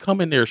can't just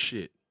come in there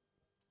shit.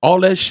 All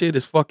that shit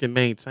is fucking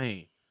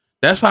maintained.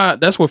 That's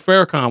what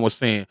Farrakhan was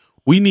saying.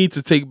 We need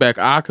to take back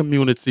our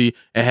community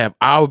and have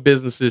our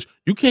businesses.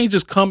 You can't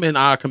just come in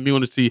our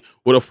community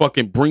with a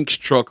fucking Brinks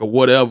truck or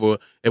whatever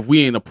if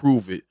we ain't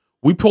approve it.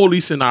 We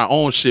policing our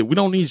own shit. We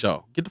don't need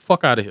y'all. Get the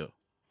fuck out of here.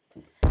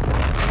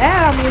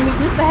 Yeah, I mean,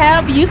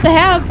 we used to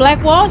have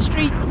Black Wall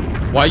Street.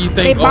 Why you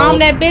They think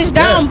bombed that bitch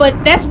down, yeah.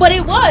 but that's what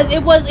it was.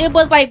 It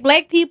was like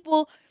black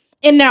people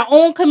in their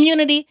own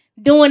community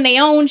doing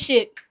their own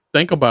shit.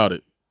 Think about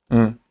it.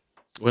 Mm.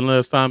 When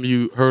last time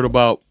you heard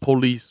about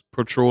police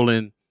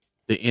patrolling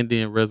the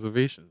Indian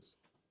reservations?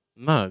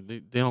 Nah,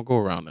 they don't go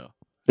around there.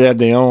 They have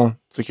their own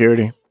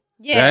security.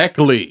 Yeah.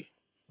 Exactly.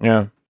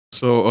 Yeah.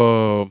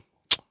 So,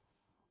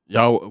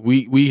 y'all,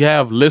 we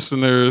have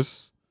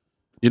listeners.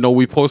 You know,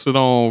 we posted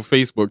on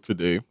Facebook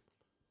today.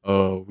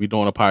 We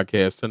doing a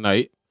podcast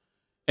tonight,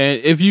 and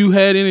if you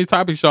had any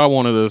topics y'all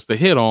wanted us to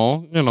hit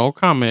on,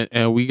 comment.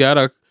 And we got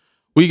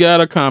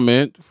a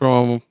comment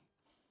from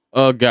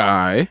a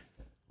guy.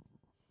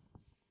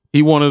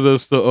 He wanted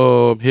us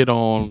to hit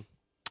on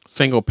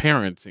single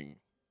parenting.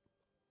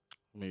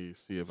 Let me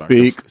see if I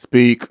can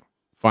Speak.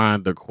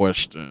 find the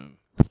question.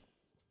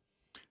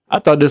 I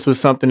thought this was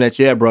something that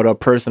you had brought up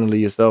personally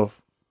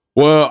yourself.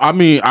 Well, I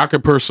mean, I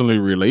could personally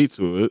relate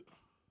to it.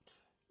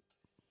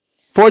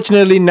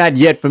 Fortunately, not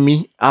yet for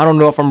me. I don't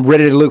know if I'm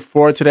ready to look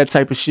forward to that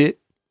type of shit.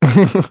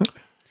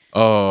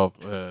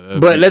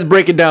 But let's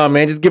break it down,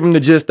 man. Just give them the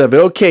gist of it.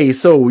 Okay,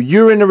 so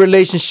you're in a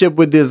relationship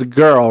with this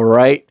girl,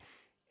 right?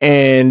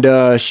 And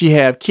she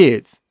have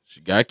kids.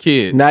 She got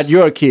kids. Not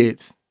your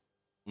kids.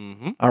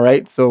 Mm-hmm. All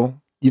right, so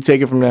you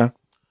take it from there.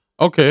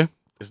 Okay.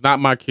 It's not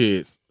my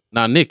kids.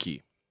 Now,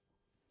 Nikki,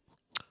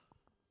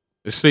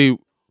 let's say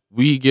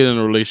we get in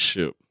a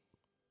relationship.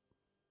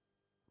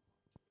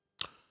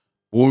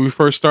 When we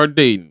first start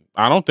dating,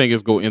 I don't think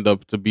it's gonna end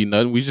up to be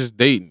nothing. We just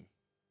dating.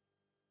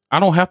 I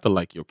don't have to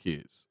like your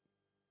kids.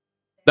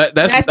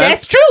 That's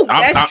true.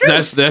 That's true.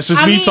 That's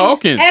just me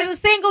talking. As a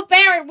single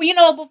parent,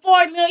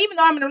 before, even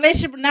though I'm in a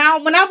relationship now,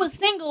 when I was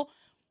single,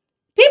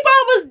 people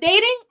I was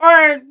dating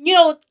or,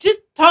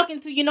 just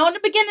talking to, in the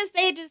beginning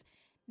stages,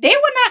 they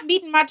were not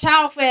meeting my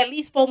child for at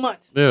least 4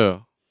 months. Yeah.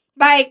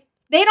 Like,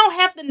 they don't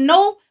have to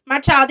know my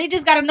child. They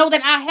just got to know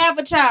that I have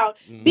a child.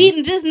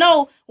 Mm-hmm. Just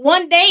know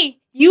one day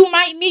you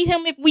might meet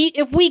him if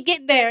we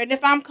get there, and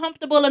if I'm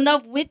comfortable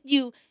enough with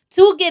you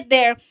to get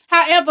there.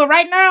 However,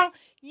 right now,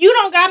 you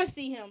don't got to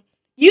see him.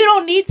 You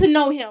don't need to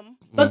know him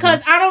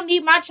because I don't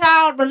need my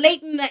child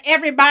relating to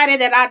everybody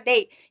that I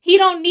date. He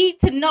don't need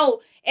to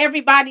know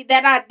everybody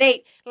that I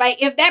date.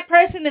 Like, if that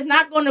person is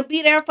not going to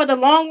be there for the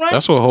long run,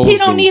 he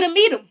don't need to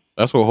meet him.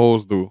 That's what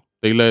hoes do.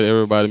 They let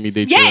everybody meet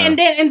their child.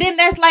 Yeah, and then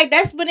that's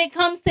when it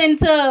comes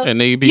into and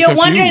they be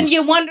confused.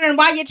 You're wondering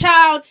why your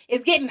child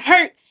is getting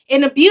hurt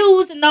and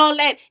abused and all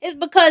that. It's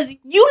because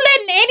you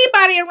letting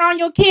anybody around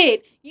your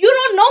kid. You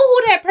don't know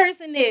who that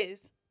person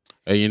is.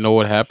 And you know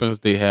what happens?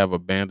 They have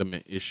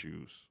abandonment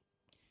issues.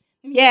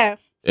 Yeah.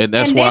 And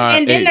that's why.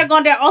 And then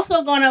they're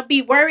also gonna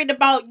be worried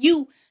about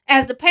you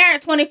as the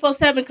parent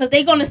 24/7 because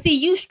they're gonna see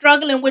you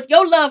struggling with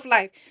your love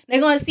life.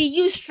 They're gonna see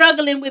you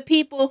struggling with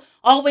people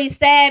always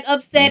sad,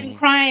 upset, and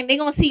crying. They're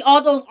gonna see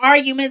all those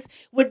arguments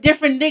with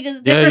different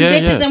niggas, different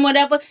bitches, and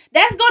whatever.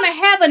 That's gonna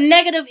have a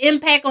negative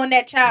impact on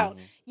that child.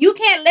 You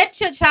can't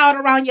let your child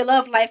around your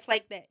love life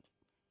like that.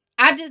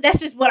 That's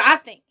just what I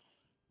think.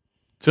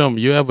 Tim,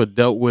 you ever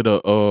dealt with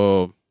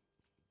a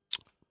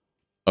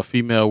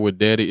female with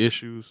daddy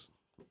issues?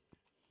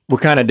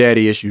 What kind of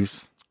daddy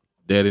issues?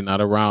 Daddy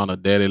not around or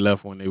daddy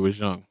left when they was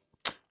young?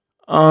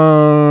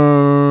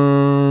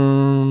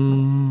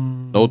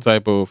 No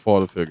type of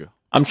father figure.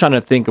 I'm trying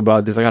to think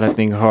about this. I gotta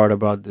think hard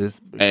about this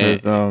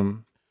because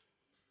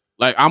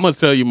like I'm gonna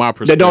tell you my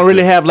perspective. They don't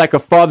really have like a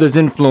father's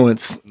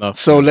influence. Nothing.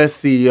 So let's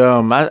see.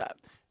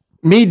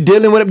 Me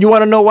dealing with it, you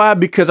want to know why?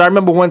 Because I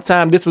remember one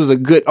time, this was a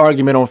good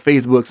argument on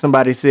Facebook.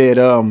 Somebody said,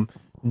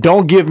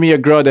 don't give me a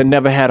girl that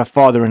never had a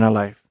father in her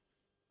life.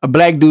 A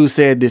black dude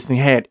said this and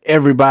had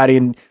everybody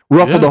and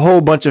ruffled a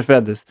whole bunch of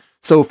feathers.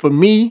 So for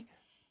me,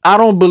 I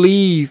don't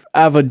believe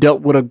I ever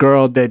dealt with a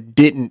girl that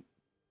didn't.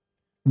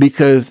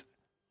 Because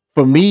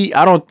for me,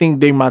 I don't think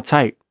they my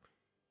type.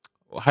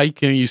 How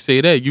can you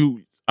say that?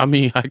 How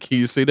can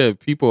you say that?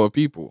 People are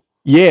people.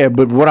 Yeah,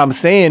 but what I'm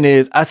saying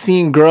is I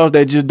seen girls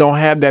that just don't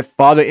have that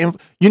father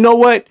influence. You know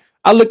what?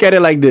 I look at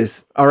it like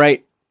this, all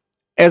right?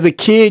 As a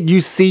kid,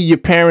 you see your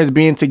parents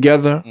being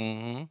together.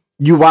 Mm-hmm.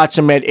 You watch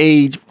them at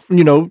age,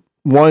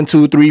 1,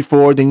 2, 3,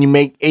 4. Then you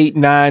make 8,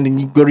 9. Then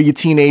you go to your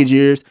teenage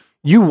years.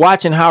 You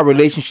watching how a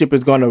relationship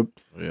is going to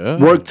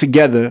work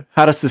together,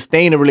 how to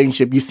sustain a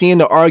relationship. You seeing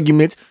the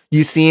arguments.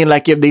 You seeing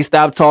like if they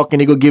stop talking,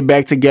 they go get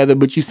back together.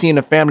 But you seeing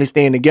the family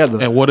staying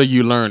together. And what are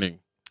you learning?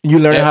 You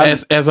learn how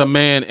as a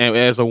man and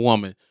as a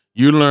woman,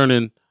 you're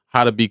learning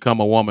how to become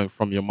a woman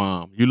from your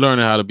mom. You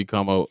learning how to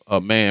become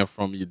a man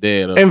from your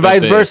dad, and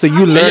vice versa.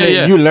 You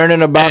learning you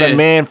learning about a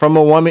man from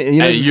a woman.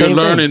 And you're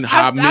learning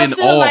how men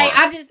are. Like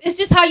it's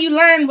just how you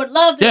learn what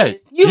love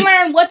is. You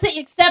learn what to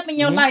accept in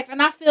your life,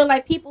 and I feel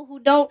like people who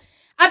don't,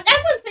 I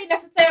wouldn't say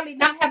necessarily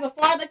not have a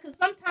father, because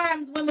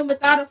sometimes women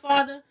without a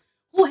father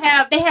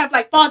they have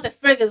like father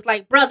figures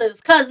like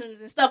brothers, cousins,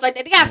 and stuff like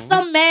that. They got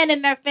some man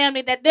in their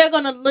family that they're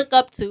gonna look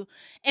up to,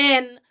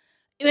 and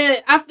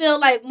I feel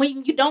like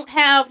when you don't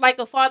have like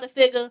a father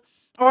figure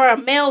or a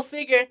male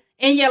figure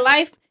in your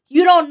life,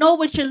 you don't know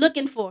what you're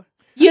looking for.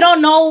 You don't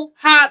know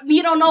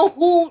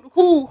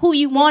who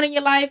you want in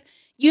your life.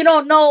 You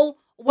don't know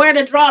where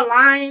to draw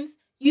lines.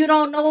 You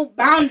don't know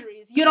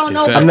boundaries. You don't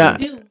know what to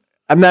do.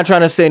 I'm not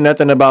trying to say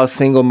nothing about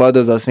single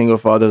mothers or single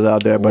fathers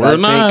out there, but I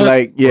think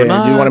I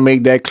just want to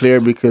make that clear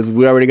because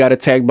we already got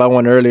attacked by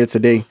one earlier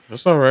today.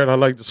 That's all right. I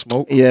like to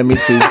smoke. Yeah, me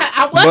too.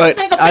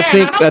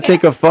 I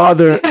think a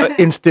father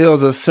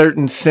instills a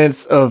certain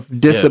sense of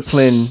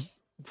discipline,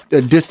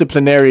 a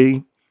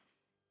disciplinary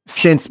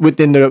sense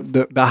within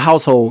the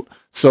household.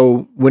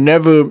 So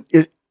whenever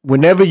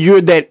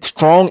you're that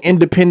strong,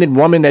 independent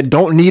woman that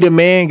don't need a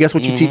man, guess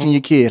what you're teaching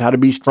your kid? How to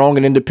be strong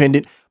and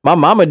independent. My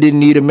mama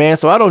didn't need a man,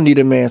 so I don't need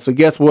a man. So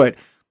guess what?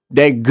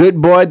 That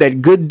good boy, that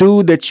good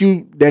dude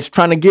that's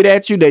trying to get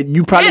at you, that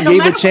you probably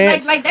gave a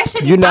chance,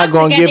 you're not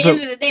gonna give him.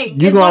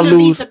 You're gonna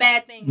lose.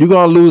 You're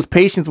gonna lose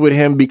patience with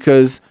him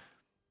because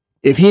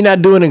if he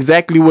not doing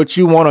exactly what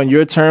you want on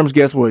your terms,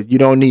 guess what? You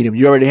don't need him.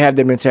 You already have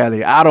that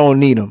mentality. I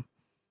don't need him.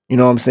 You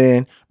know what I'm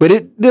saying?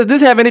 But does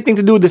this have anything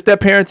to do with the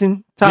step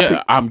parenting topic?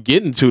 Yeah, I'm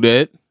getting to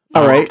that.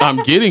 All right, I'm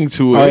getting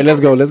to it. All right, let's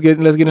go. Let's get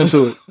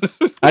into it.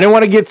 I didn't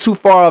want to get too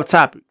far off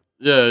topic.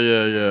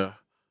 Yeah.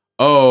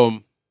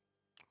 What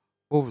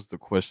was the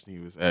question he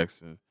was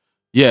asking?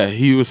 Yeah,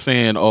 he was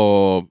saying,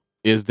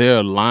 is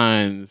there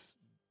lines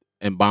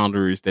and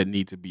boundaries that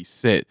need to be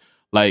set?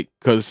 Like,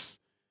 because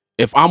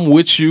if I'm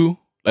with you,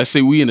 let's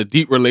say we in a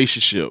deep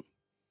relationship,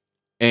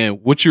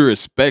 And what you're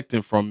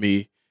expecting from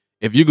me,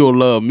 if you go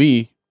love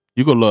me,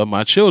 you go love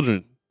my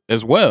children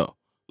as well.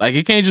 Like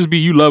it can't just be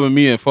you loving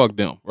me and fuck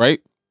them,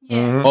 right?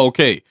 Mhm.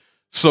 Okay.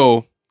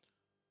 So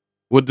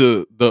what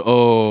the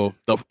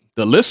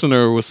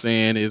listener was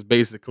saying is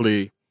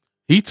basically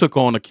he took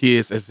on the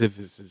kids as if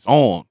it's his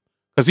own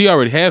because he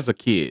already has a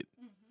kid.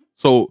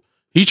 So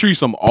he treats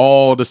them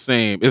all the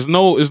same. It's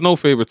no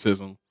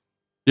favoritism.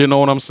 You know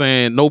what I'm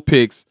saying? No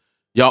picks.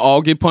 Y'all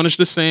all get punished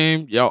the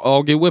same. Y'all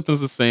all get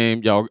whippings the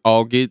same. Y'all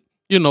all get,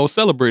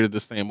 celebrated the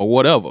same or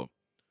whatever.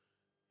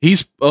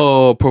 He's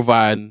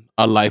providing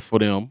a life for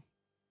them.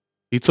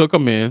 He took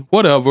them in,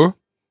 whatever.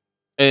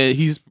 And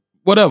he's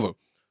whatever.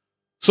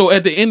 So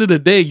at the end of the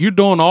day, you're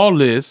doing all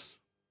this.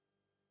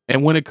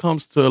 And when it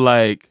comes to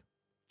like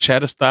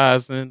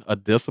chastising a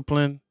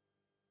discipline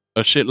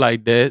or shit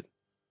like that,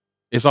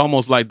 it's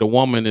almost like the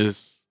woman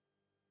is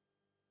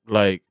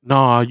like,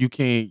 nah, you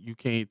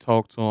can't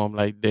talk to him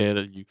like that,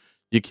 or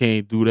you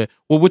can't do that.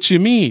 Well, what you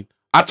mean?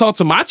 I talk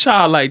to my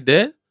child like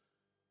that.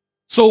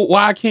 So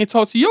why I can't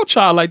talk to your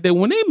child like that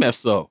when they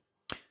mess up?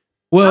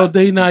 Well,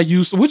 they not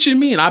used to. What you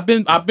mean? I've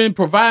been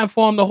providing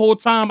for them the whole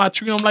time. I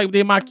treat them like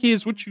they're my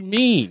kids. What you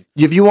mean?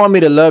 If you want me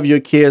to love your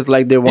kids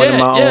like they're one of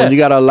my own, you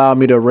gotta allow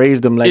me to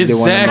raise them like they're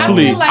one of my own.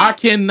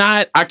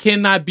 Exactly. I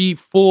cannot be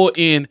full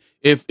in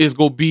if it's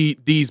gonna be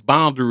these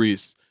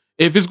boundaries.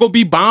 If it's gonna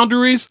be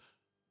boundaries,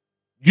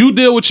 you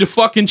deal with your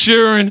fucking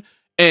children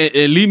and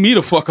leave me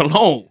the fuck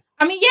alone.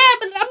 I mean, yeah,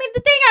 but I mean,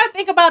 the thing I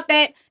think about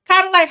that,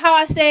 kind of like how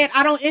I said,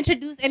 I don't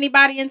introduce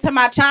anybody into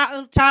my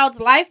child's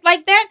life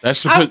like that.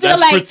 That's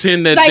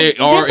pretend that they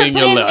are in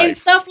your life and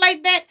stuff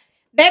like that.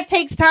 That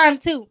takes time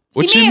too.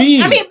 What you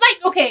mean? I mean,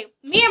 like, okay,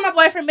 me and my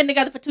boyfriend been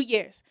together for 2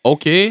 years.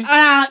 Okay.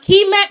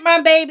 He met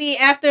my baby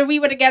after we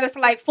were together for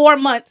like 4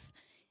 months,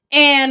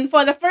 and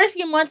for the first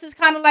few months, it's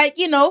kind of like,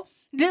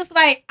 just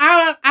like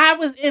I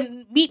was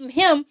meeting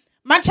him.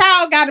 My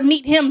child got to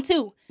meet him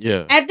too.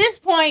 Yeah. At this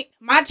point,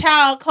 my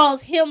child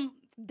calls him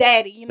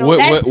daddy.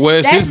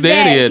 Where's his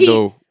daddy at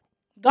though?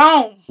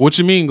 Gone. What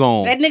you mean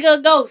gone? That nigga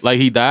a ghost. Like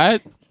he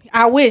died?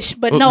 I wish,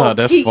 but no. Nah,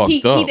 that's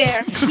fucked up. He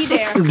there. He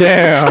there.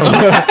 Damn.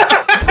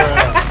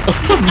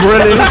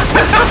 Really?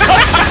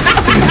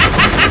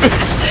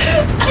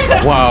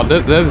 Wow,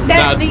 that's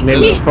not. Name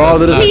the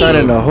Father, the Son,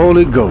 and the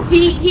Holy Ghost.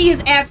 He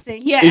is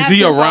absent. Is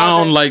he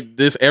around like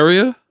this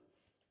area?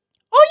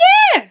 Oh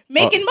yeah,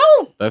 making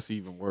move. That's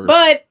even worse.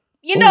 But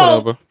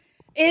whatever.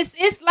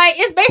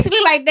 it's basically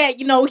like that.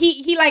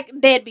 He like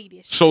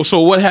deadbeatish.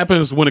 So what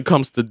happens when it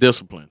comes to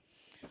discipline?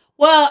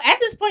 Well, at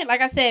this point,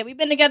 like I said, we've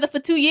been together for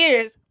 2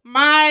 years.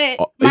 My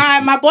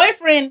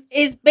boyfriend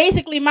is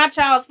basically my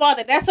child's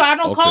father. That's why I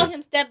don't call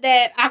him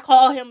stepdad. I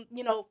call him,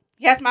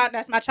 that's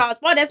my child's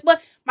father. That's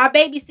what my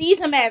baby sees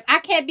him as. I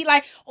can't be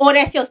like, oh,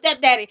 that's your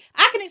stepdaddy.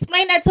 I can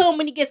explain that to him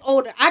when he gets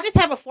older. I just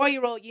have a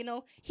 4-year-old, He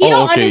don't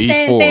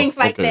understand things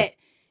like that.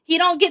 He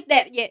don't get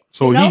that yet.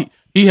 So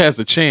he has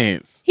a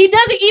chance. He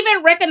doesn't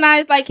even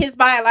recognize like his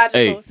biological.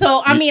 Hey,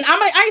 so I mean,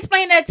 I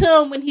explain that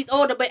to him when he's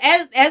older. But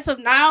as of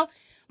now,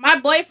 my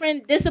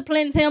boyfriend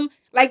disciplines him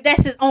like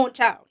that's his own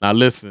child. Now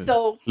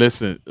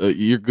listen.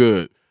 You're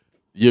good.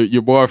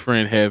 Your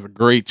boyfriend has a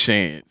great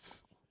chance.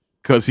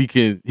 Cause he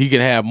can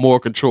have more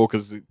control.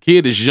 Cause the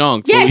kid is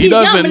young, so he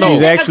doesn't know.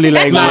 He's actually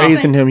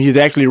raising him. He's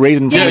actually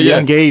raising him from a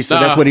young age, so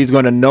that's what he's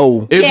gonna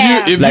know.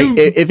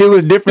 If it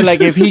was different,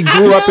 like if he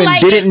grew up and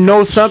didn't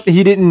know something,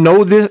 he didn't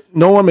know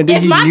him, and then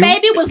if he my knew.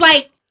 baby was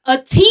like a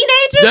teenager,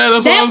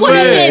 that's that what I'm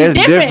saying.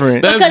 That's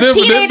different. That's because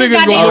different. teenagers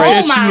got their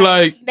own minds.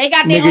 Like, they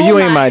got their own nigga, you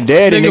ain't my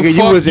daddy, nigga.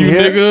 You wasn't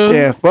here. Nigga.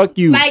 Yeah, fuck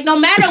you. Like no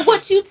matter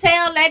what you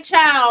tell that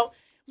child,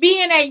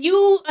 being that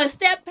you a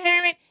step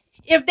parent,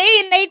 if they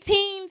in their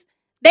teens,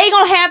 they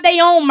gonna have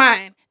their own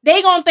mind.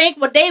 They gonna think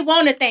what they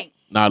want to think.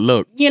 Now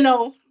look,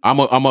 I'm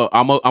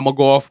a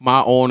go off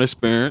my own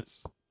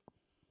experience.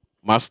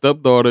 My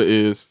stepdaughter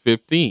is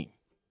 15.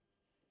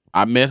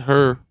 I met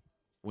her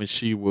when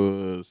she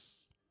was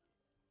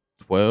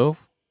 12.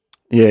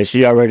 Yeah,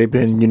 she already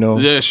been,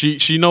 Yeah,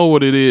 she know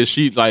what it is.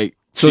 She like.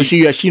 So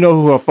she know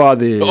who her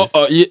father is.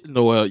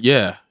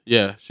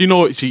 Yeah. She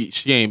know she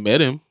ain't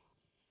met him,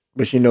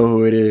 but she know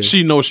who it is.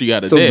 She know she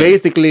got a so dad.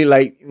 Basically,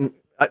 like.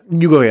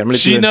 You go ahead.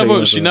 She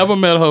never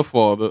met her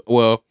father.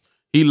 Well,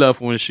 he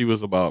left when she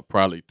was about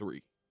probably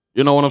 3.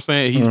 You know what I'm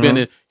saying?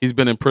 He's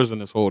been in prison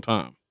this whole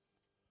time.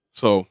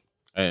 So,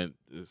 and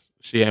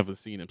she haven't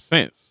seen him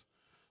since.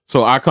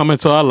 So I come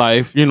into her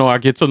life. I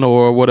get to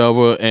know her,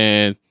 whatever,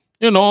 and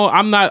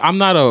I'm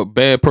not a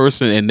bad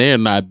person, and they're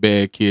not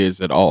bad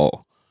kids at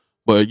all.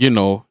 But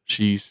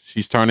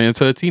she's turning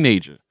into a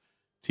teenager.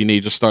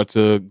 Teenagers start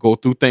to go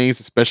through things,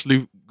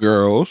 especially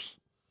girls,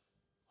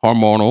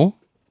 hormonal.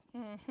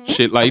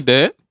 Shit like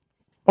that.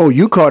 Oh,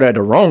 you caught at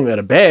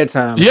a bad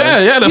time.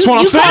 Yeah, that's what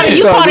I'm saying.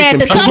 You caught at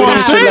the That's what I'm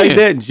saying. Like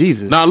that,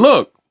 Jesus. Now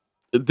look,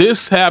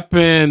 this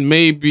happened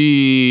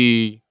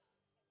maybe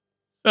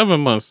 7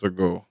 months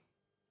ago.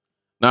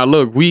 Now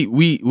look,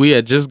 we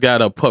had just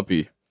got a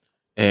puppy,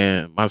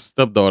 and my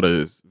stepdaughter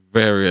is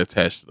very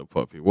attached to the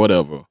puppy.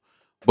 Whatever,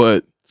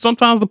 but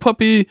sometimes the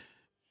puppy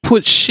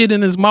put shit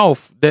in his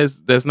mouth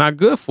that's not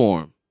good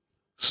for him.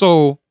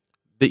 So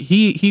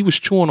he was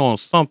chewing on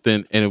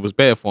something and it was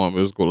bad for him.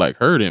 It was gonna like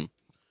hurt him.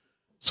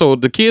 So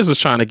the kids was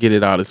trying to get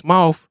it out of his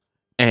mouth,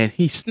 and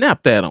he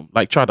snapped at him,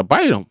 like tried to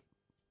bite him.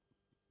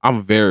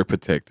 I'm very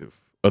protective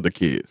of the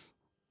kids,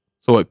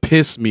 so it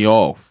pissed me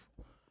off.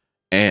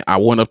 And I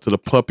went up to the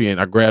puppy and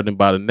I grabbed him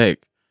by the neck.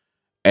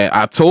 And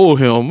I told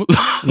him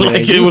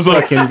like it was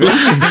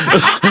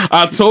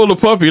I told the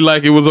puppy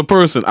like it was a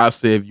person. I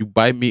said, if you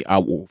bite me, I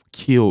will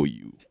kill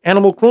you.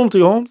 Animal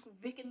cruelty, Holmes.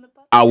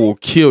 I will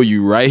kill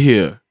you right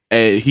here.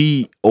 And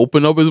he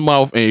opened up his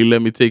mouth and he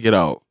let me take it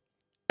out.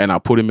 And I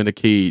put him in a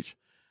cage.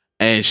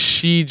 And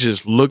she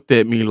just looked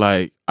at me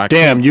like,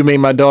 damn, you made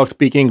my dog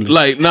speak English.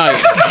 Like, nah.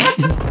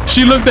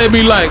 She looked at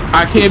me like,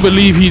 I can't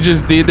believe he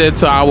just did that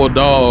to our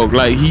dog.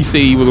 Like, he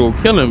said he was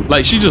gonna kill him.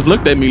 Like, she just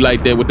looked at me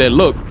like that with that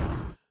look.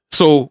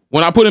 So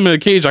when I put him in a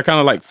cage, I kind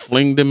of like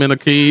flinged him in a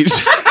cage.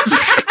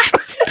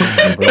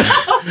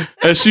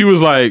 And she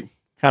was like,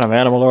 kind of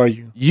animal are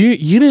you?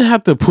 You didn't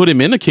have to put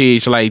him in a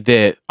cage like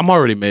that. I'm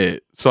already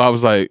mad. So I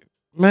was like,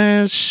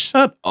 man,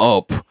 shut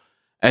up.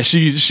 And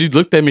she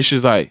looked at me.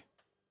 She's like,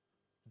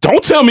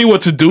 don't tell me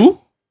what to do.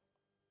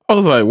 I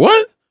was like,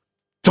 what?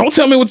 Don't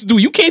tell me what to do.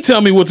 You can't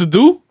tell me what to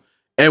do.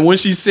 And when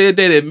she said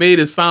that, it made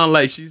it sound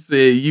like she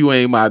said, you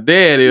ain't my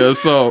daddy or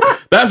so.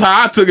 That's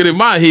how I took it in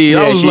my head.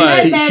 Yeah, I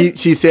was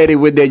she said it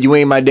with that you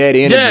ain't my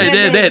daddy energy.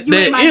 Yeah, that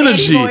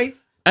energy.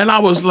 And I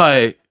was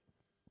like,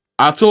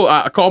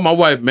 I called my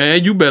wife,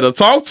 man, you better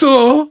talk to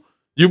her.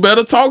 You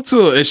better talk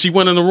to her. And she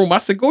went in the room. I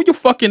said, go your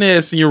fucking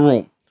ass in your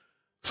room.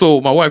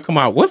 So my wife come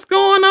out, what's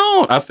going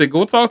on? I said,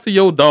 go talk to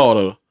your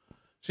daughter.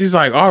 She's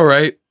like, all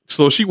right.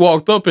 So she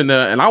walked up in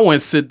there and I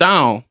went sit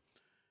down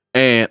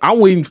and I'm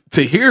waiting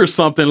to hear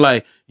something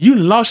like, you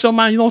lost your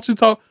mind, you know what you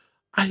talk?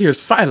 I hear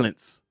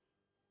silence.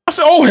 I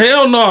said, oh,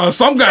 hell no,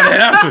 something got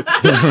to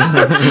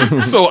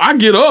happen. So I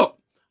get up.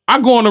 I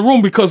go in the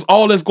room because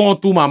all that's going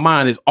through my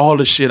mind is all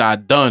the shit I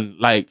done.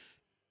 Like,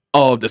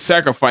 the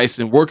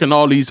sacrificing, working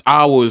all these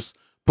hours,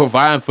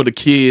 providing for the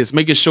kids,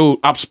 making sure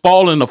I'm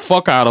spoiling the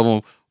fuck out of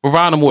them,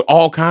 providing them with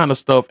all kind of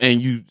stuff.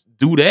 And you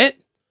do that?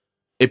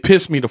 It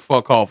pissed me the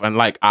fuck off. And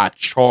like, I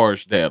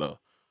charged at her.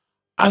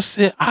 I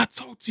said, I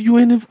talked to you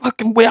in the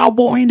fucking way I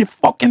want any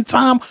fucking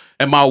time.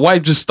 And my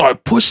wife just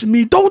started pushing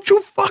me. Don't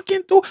you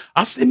fucking do.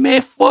 I said,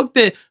 man, fuck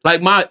that.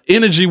 Like, my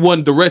energy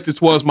wasn't directed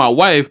towards my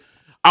wife.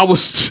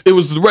 It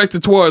was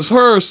directed towards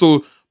her.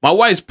 So my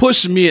wife's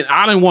pushing me and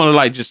I didn't want to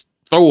like just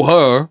throw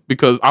her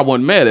because I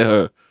wasn't mad at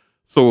her.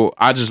 So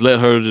I just let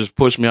her just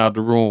push me out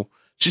the room.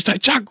 She's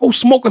like, Jack, go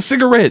smoke a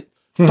cigarette.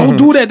 Don't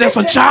do that. That's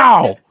a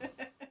child.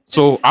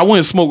 So I went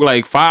and smoked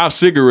like 5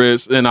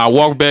 cigarettes and I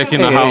walked back in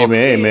the house.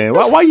 Hey man.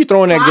 Why you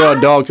throwing that girl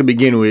dog to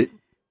begin with?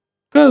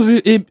 Because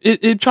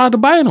it tried to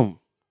bite him.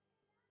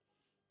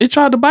 It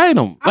tried to bite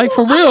him. Like,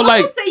 for real. I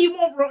like, won't say you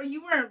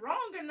weren't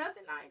wrong or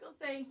nothing.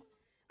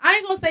 I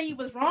ain't gonna say you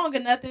was wrong or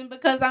nothing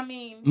because I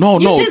mean, no,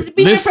 just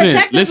being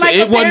protective like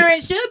a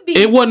parent should be.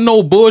 It wasn't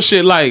no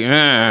bullshit like,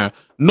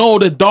 no,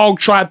 the dog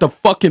tried to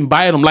fucking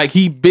bite him. Like,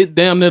 he bit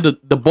damn near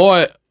the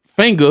boy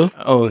finger.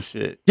 Oh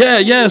shit.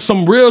 Yeah,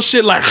 some real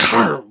shit like,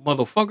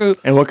 motherfucker.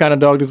 And what kind of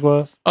dog this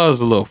was? Oh, it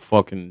was a little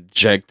fucking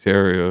Jack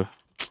Terrier.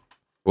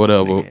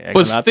 Whatever. Yeah,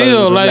 but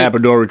still, like,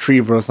 Labrador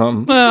Retriever or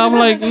something. Well, I'm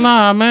like,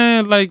 nah,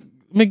 man, like,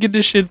 let me get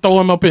this shit, throw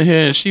him up in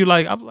here. And she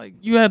like, I'm like,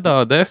 you had the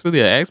audacity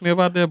to ask me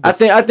about that?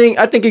 But I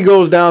think it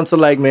goes down to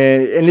like,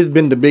 man, and it's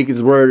been the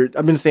biggest word.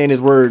 I've been saying this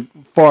word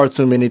far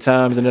too many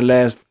times in the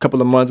last couple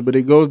of months, but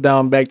it goes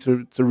down back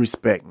to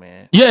respect,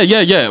 man.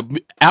 Yeah.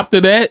 After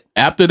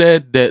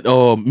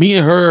that, me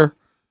and her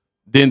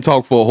didn't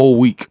talk for a whole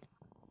week.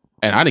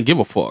 And I didn't give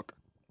a fuck.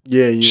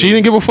 Yeah. She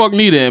didn't give a fuck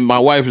neither. And my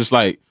wife is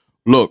like,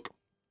 look,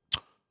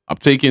 I'm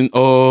taking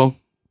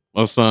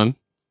my son.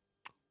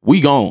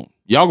 We gone.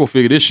 Y'all go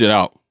figure this shit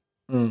out.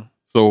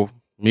 So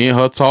me and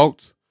her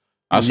talked.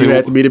 I said, you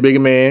had to be the bigger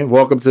man.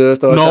 Walk up to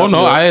us.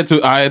 No. I had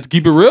to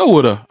keep it real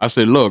with her. I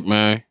said, look,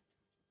 man,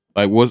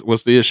 like,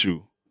 what's the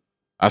issue?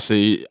 I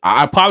said,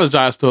 I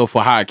apologized to her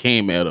for how I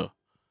came at her.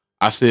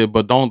 I said,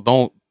 but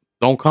don't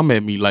come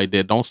at me like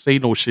that. Don't say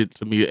no shit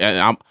to me.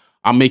 And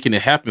I'm making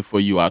it happen for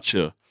you out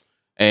here.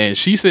 And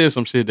she said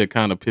some shit that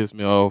kind of pissed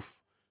me off.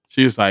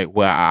 She was like,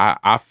 well,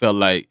 I felt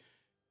like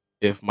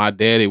if my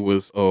daddy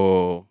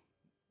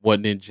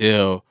wasn't in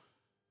jail,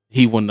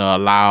 he wouldn't have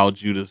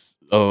allowed you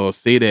to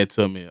say that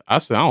to me. I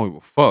said, I don't give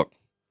a fuck.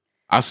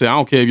 I said, I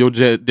don't care if your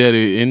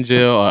daddy in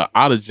jail or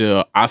out of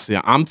jail. I said,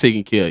 I'm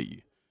taking care of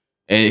you.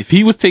 And if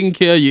he was taking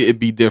care of you, it'd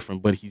be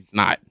different, but he's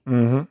not.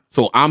 Mm-hmm.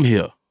 So I'm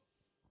here.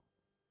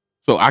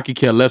 So I could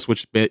care less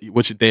what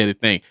your daddy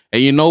think.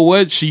 And you know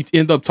what? She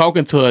ended up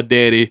talking to her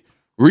daddy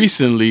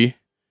recently,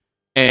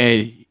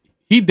 and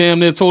he damn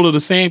near told her the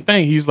same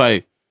thing. He's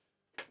like,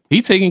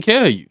 he taking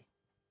care of you.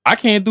 I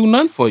can't do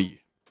nothing for you.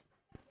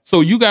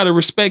 So you got to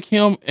respect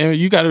him and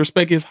you got to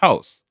respect his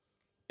house.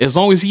 As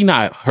long as he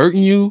not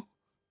hurting you,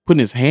 putting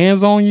his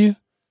hands on you,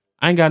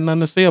 I ain't got nothing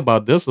to say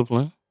about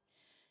discipline.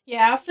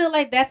 Yeah, I feel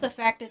like that's a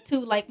factor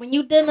too. Like when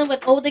you dealing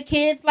with older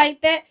kids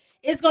like that,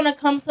 it's going to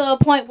come to a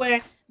point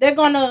where they're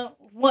gonna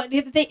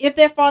if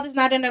their father's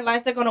not in their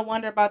life, they're gonna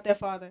wonder about their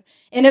father.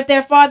 And if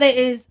their father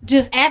is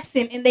just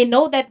absent and they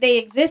know that they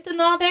exist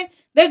and all that,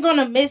 they're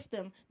gonna miss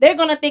them. They're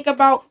gonna think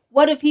about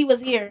what if he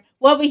was here?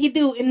 What would he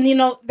do? And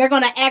they're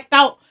gonna act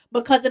out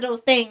because of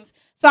those things.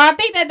 So I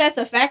think that that's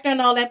a factor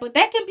and all that, but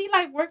that can be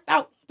like worked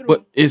out through.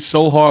 But it's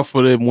so hard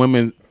for the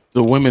women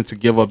to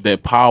give up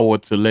that power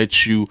to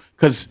let you,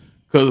 because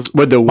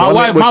my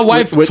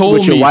wife told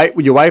me.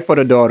 Your wife or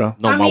the daughter?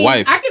 No, my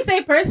wife. I can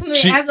say personally,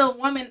 as a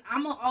woman,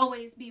 I'm gonna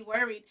always be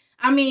worried.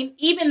 I mean,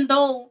 even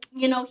though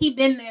he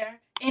been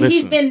there and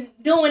he's been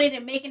doing it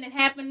and making it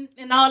happen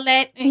and all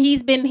that, and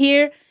he's been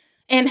here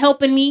and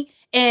helping me,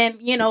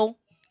 and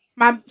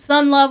my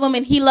son love him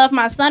and he loved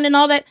my son and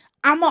all that.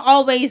 I'ma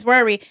always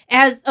worry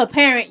as a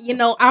parent.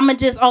 I'ma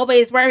just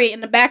always worry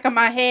in the back of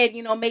my head.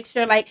 Make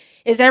sure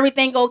is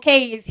everything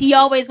okay? Is he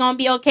always gonna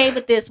be okay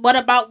with this? What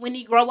about when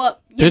he grow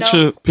up?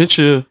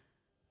 Picture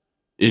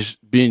is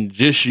being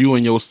just you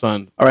and your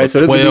son. All right, so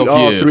this would be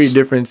all years. 3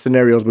 different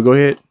scenarios. But go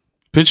ahead.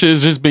 Picture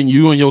has just been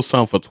you and your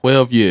son for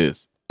 12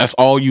 years. That's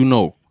all you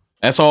know.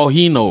 That's all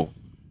he know.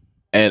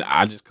 And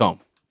I just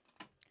come.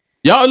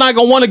 Y'all not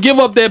gonna want to give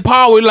up that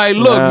power. Like,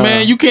 look,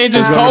 man, you can't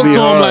just talk to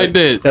him like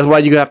that. That's why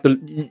you have to.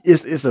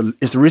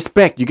 It's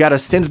respect. You gotta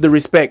sense the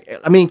respect.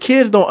 I mean,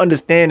 kids don't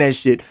understand that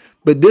shit.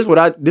 But this what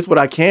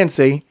I can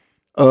say.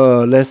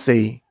 Let's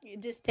say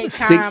it just takes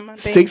time.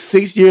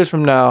 6 years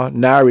from now,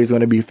 Nari's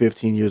gonna be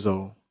 15 years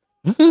old.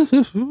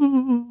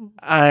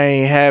 I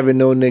ain't having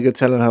no nigga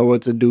telling her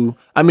what to do.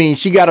 I mean,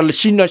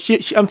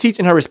 I'm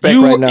teaching her respect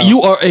right now.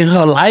 You are in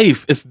her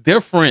life. It's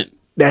different.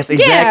 That's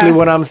exactly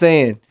what I'm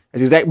saying.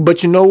 That's exactly.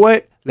 But you know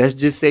what? Let's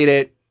just say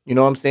that, you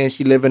know what I'm saying,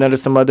 she living under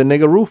some other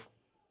nigga roof.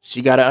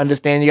 She got to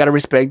understand you got to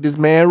respect this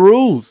man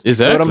rules.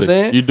 Exactly. You know what I'm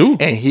saying? You do.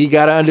 And he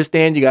got to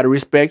understand you got to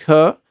respect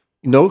her,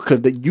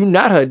 because you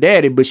not her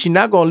daddy, but she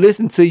not going to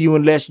listen to you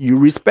unless you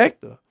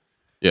respect her.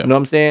 Yeah. You know what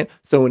I'm saying?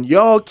 So in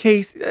y'all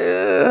case,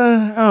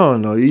 I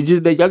don't know.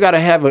 Y'all got to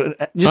have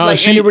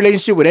any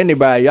relationship with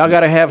anybody, y'all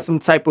got to have some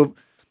type of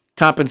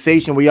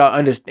compensation where y'all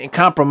understand,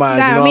 compromise.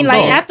 Nah, you know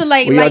after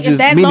y'all if just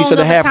that meet long each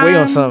other of a halfway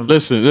time, on something.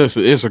 Listen,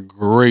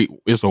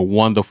 it's a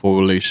wonderful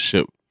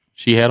relationship.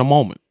 She had a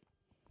moment.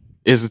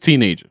 As a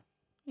teenager.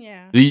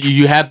 Yeah.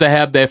 You have to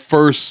have that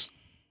first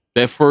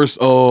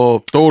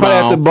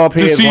throwdown to bump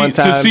heads one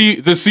time.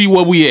 to see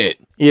where we at.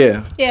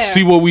 Yeah.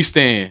 See where we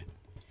stand.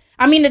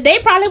 I mean, the day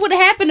probably would have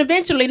happened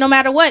eventually, no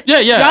matter what. Yeah.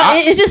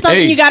 It's just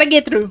something you got to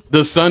get through.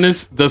 The son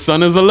is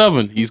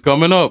 11. He's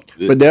coming up.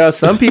 But there are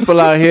some people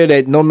out here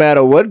that no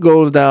matter what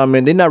goes down,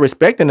 man, they're not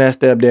respecting that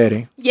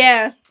stepdaddy.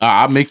 Yeah.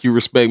 I make you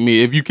respect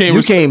me. If you can't,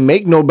 you can't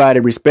make nobody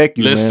respect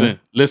you. Man.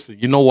 Listen.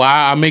 You know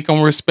why I make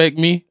them respect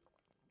me?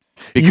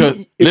 Because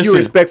if you're a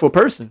respectful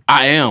person,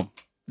 I am.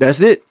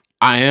 That's it.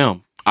 I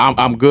am.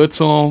 I'm good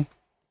to them.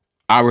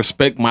 I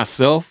respect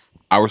myself.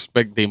 I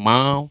respect their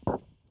mom.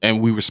 And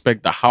we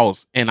respect the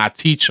house, and I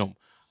teach them.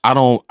 I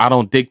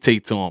don't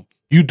dictate to them.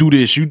 You do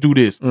this.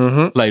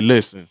 Mm-hmm. Like,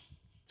 listen,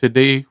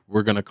 today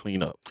we're gonna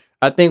clean up.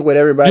 I think what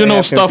everybody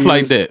stuff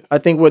like that. I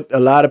think what a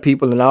lot of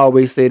people, and I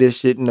always say this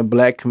shit in the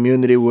black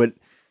community,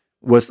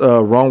 what's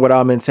wrong with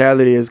our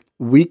mentality is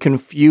we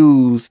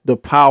confuse the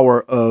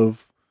power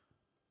of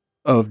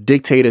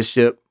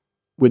dictatorship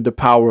with the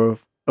power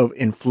of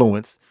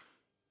influence.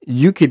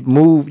 You can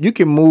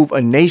move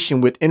a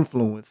nation with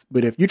influence,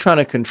 but if you're trying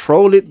to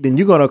control it, then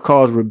you're gonna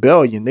cause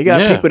rebellion. They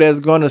got people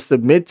that's gonna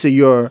submit to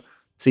your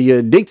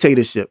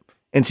dictatorship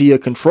and to your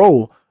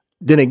control.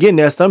 Then again,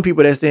 there's some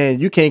people that's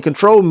saying you can't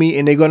control me,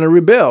 and they're gonna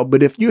rebel.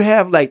 But if you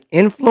have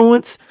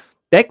influence,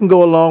 that can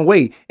go a long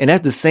way. And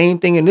that's the same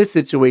thing in this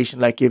situation.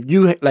 Like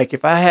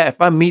if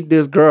I meet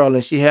this girl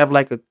and she have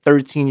a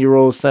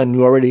 13-year-old son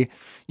who already,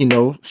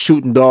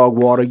 shooting dog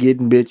water,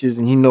 getting bitches,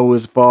 and he know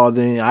his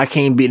father, and I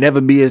can't never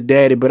be his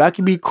daddy, but I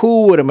can be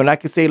cool with him, and I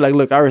can say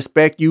look, I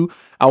respect you,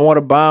 I want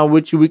to bond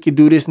with you, we can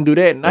do this and do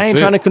that, and I ain't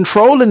trying to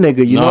control a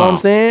nigga, you know what I'm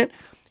saying?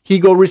 He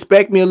go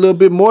respect me a little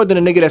bit more than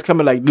a nigga that's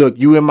coming look,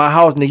 you in my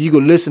house, nigga, you go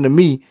listen to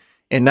me,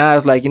 and now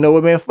it's you know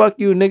what, man, fuck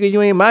you, nigga,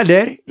 you ain't my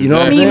daddy, you know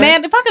what I'm saying?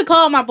 Man, if I could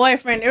call my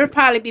boyfriend, it would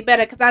probably be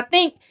better, because I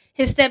think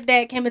his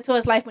stepdad came into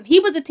his life when he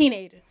was a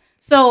teenager,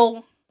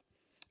 so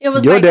it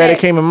was your daddy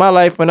came in my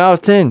life when I was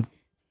 10.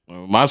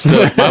 My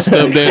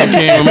stepdad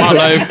came in my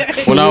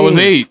life when I was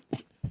 8.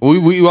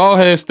 We all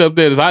had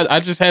stepdads. I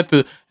just had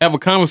to have a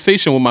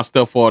conversation with my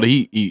stepfather.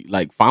 He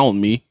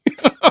found me.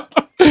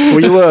 Where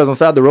you was on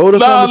side the road or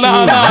something?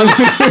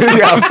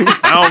 He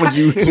found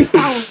you.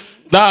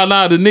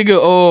 Nah. The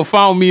nigga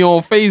found me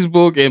on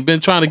Facebook and been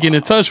trying to get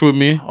in touch with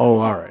me. Oh,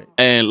 all right.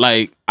 And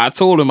I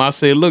told him, I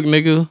said, look,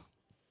 nigga,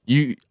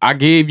 I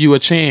gave you a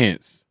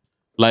chance.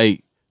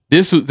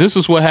 This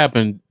is what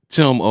happened,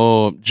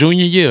 Tim.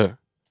 Junior year.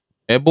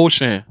 At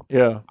Beauchamp.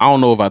 Yeah. I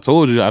don't know if I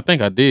told you. I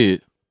think I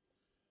did.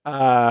 Go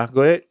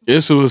ahead.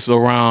 This was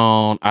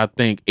around, I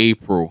think,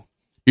 April.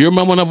 You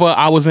remember whenever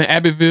I was in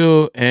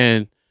Abbeville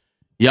and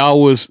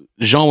Jean was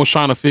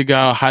trying to figure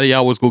out how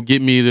y'all was going to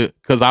get me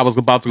because I was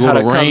about to go to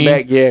Rain.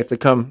 Come back, to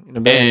come in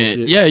the back and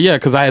shit. Yeah,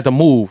 because I had to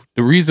move.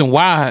 The reason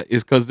why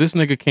is because this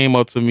nigga came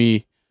up to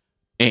me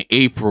in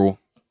April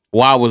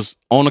while I was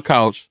on the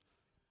couch,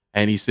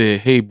 and he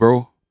said, "Hey,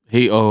 bro,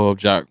 hey,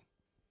 Jock,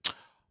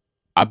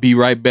 I'll be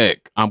right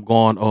back. I'm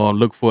going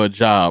look for a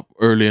job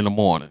early in the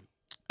morning."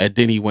 And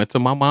then he went to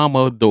my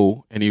mama's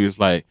door, and he was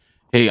like,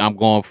 "Hey, I'm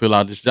going to fill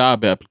out this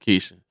job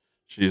application."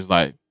 She's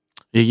like,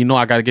 "Yeah, you know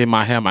I got to get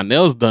my hair, my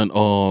nails done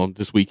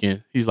this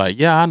weekend." He's like,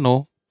 "Yeah, I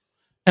know."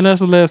 And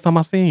that's the last time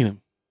I seen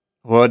him.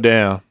 Well,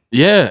 damn.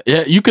 Yeah.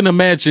 You can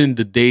imagine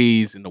the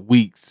days and the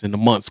weeks and the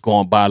months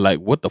going by. Like,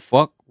 what the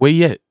fuck? Where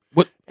you at?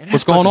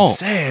 What's going on?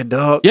 Sad,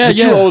 dog. Yeah, but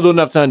you old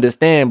enough to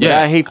understand. But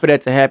I hate for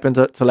that to happen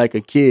to like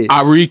a kid.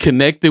 I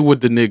reconnected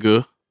with the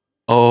nigga.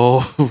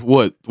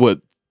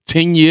 What?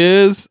 10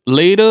 years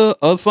later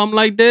or something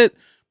like that,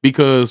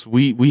 because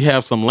we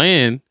have some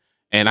land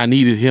and I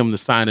needed him to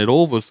sign it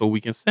over so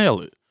we can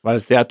sell it. I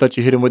thought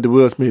you hit him with the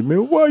Will Smith.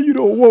 Man, why you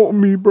don't want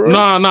me, bro?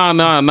 Nah.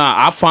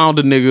 I found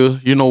the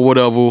nigga,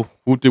 whatever.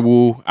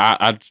 Woo-de-woo.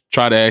 I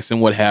tried to ask him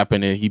what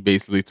happened, and he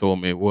basically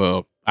told me,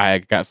 well, I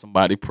had got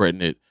somebody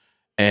pregnant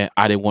and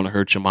I didn't want to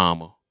hurt your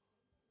mama.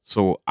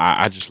 So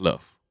I just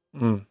left.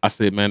 I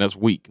said, man, that's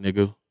weak,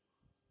 nigga.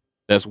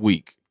 That's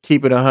weak.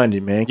 Keep it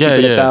 100, man. Keep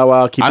it a thou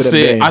out. Keep it a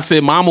bang. I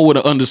said, mama would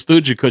have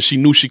understood you because she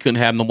knew she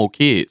couldn't have no more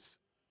kids.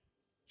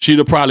 She'd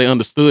have probably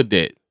understood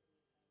that.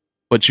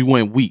 But you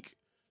went weak.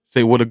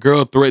 Say, well, the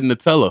girl threatened to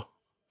tell her.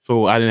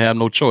 So I didn't have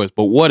no choice.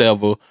 But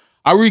whatever.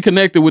 I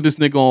reconnected with this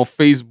nigga on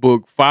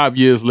Facebook 5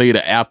 years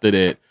later after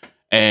that.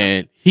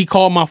 And he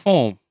called my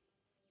phone.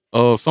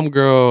 Some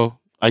girl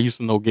I used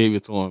to know gave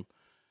it to him.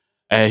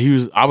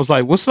 And I was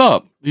like, what's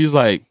up? He's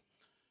like,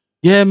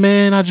 yeah,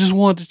 man, I just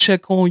wanted to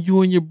check on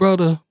you and your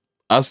brother.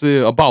 I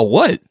said, about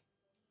what?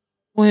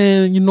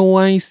 Well,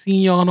 I ain't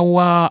seen y'all in a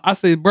while. I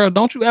said, bro,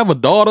 don't you have a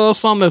daughter or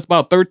something that's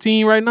about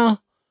 13 right now?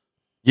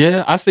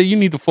 Yeah. I said, you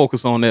need to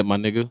focus on that, my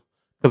nigga.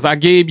 Because I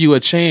gave you a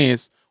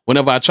chance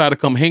whenever I tried to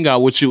come hang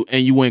out with you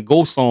and you went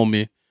ghost on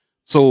me.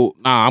 So,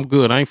 nah, I'm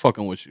good. I ain't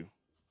fucking with you.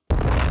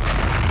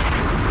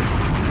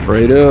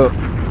 Straight up.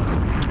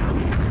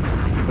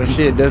 But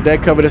shit, does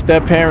that cover the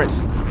step parents?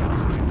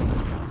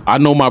 I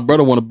know my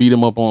brother want to beat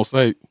him up on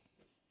site.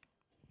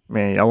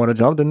 Man, y'all want to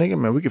jump the nigga?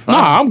 Man, we can find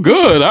him. I'm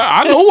good.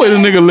 I know where the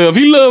nigga live.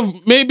 He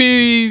live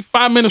maybe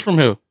 5 minutes from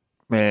here.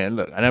 Man,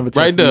 look, I never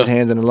touched his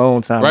hands in a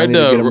long time. I need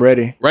to get him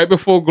ready. Right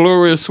before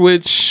Gloria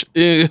switch.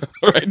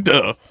 Right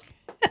there.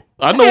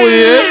 I know where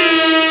he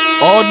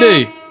is. All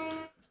day.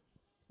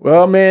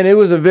 Well, man, it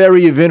was a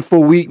very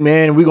eventful week,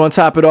 man. We're going to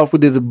top it off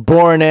with this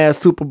boring-ass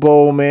Super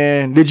Bowl,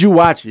 man. Did you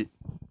watch it?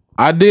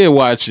 I did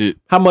watch it.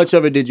 How much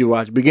of it did you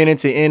watch? Beginning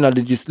to end, or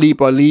did you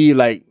sleep or leave?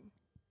 Like,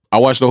 I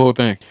watched the whole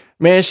thing.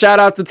 Man, shout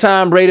out to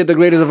Tom Brady, the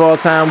greatest of all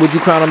time. Would you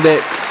crown him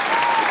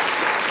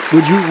that?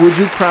 Would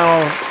you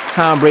crown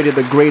Tom Brady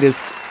the greatest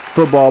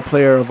football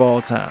player of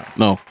all time?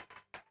 No.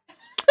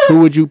 Who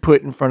would you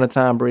put in front of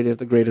Tom Brady as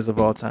the greatest of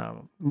all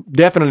time?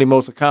 Definitely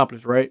most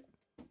accomplished, right?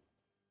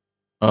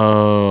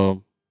 I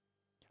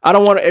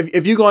don't want to.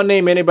 If you're gonna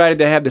name anybody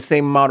that have the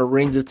same amount of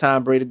rings as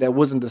Tom Brady, that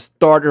wasn't the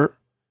starter,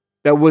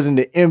 that wasn't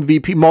the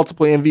MVP,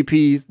 multiple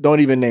MVPs, don't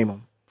even name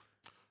them.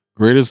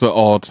 Greatest of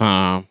all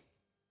time.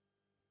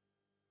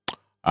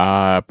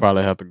 I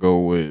probably have to go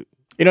with.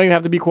 You don't even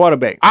have to be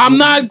quarterback. I'm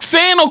not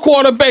saying a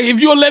quarterback. If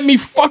you'll let me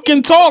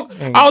fucking talk,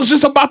 I was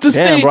just about to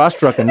say. Damn, bro, I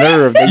struck a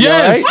nerve.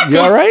 Yes. You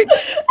all right?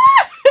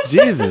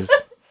 Jesus.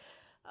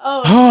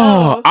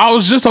 Oh, I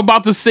was just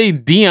about to say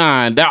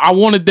Dion. That I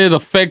wanted that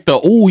effect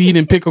of, he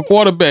didn't pick a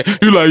quarterback.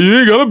 You're like, you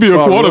ain't gotta be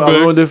a quarterback. I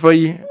ruined it for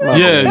you.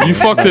 You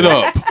fucked it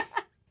up.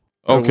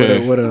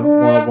 Okay.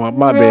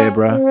 My bad,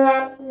 bro.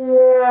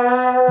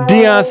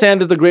 Deion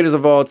Sanders, the greatest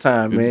of all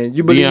time, man.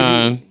 You believe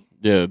Deion?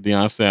 Yeah,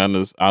 Deion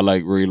Sanders. I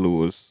like Ray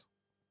Lewis.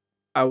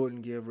 I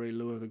wouldn't give Ray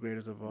Lewis the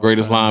greatest of all time.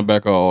 Greatest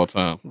linebacker of all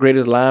time.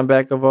 Greatest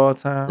linebacker of all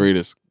time.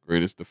 Greatest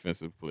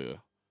defensive player.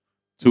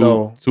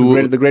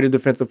 The greatest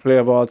defensive player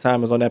of all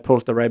time is on that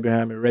poster right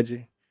behind me,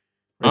 Reggie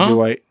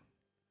White.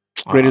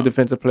 Greatest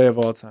defensive player of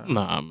all time.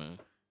 Nah, man.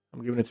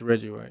 I'm giving it to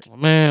Reggie White.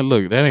 Man,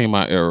 look, that ain't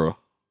my era.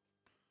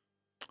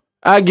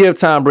 I give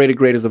Tom Brady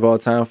greatest of all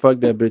time. Fuck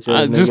that bitch.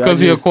 Just because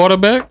he a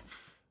quarterback?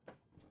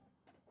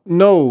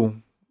 No.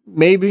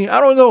 Maybe. I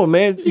don't know,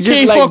 man. You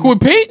can't fuck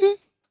with Peyton?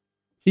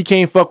 He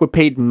can't fuck with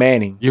Peyton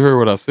Manning. You heard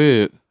what I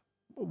said.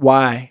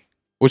 Why?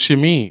 What you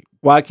mean?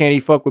 Why can't he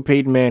fuck with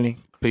Peyton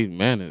Manning? Peyton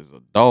Manning is a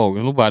dog.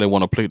 Nobody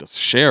want to play the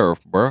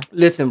sheriff, bro.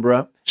 Listen,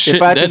 bro. Shit,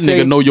 that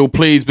nigga know your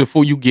plays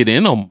before you get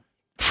in them.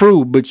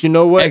 True, but you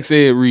know what?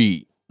 Ed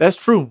Reed. That's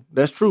true.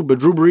 But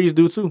Drew Brees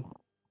do too.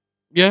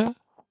 Yeah.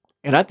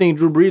 And I think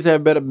Drew Brees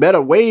have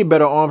way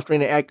better arm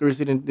strength and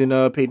accuracy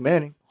than Peyton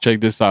Manning. Check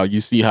this out.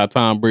 You see how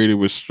Tom Brady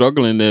was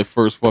struggling that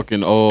first fucking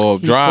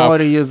drive.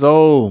 40 years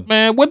old.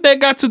 Man, what that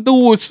got to do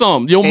with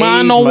something? Your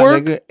mind don't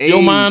work?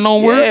 Your mind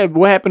don't work? Yeah,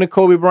 what happened to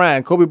Kobe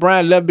Bryant? Kobe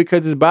Bryant left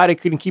because his body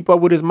couldn't keep up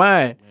with his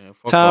mind. Man,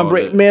 Tom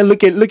Brady, man,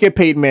 look at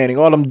Peyton Manning.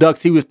 All them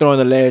ducks he was throwing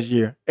the last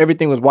year.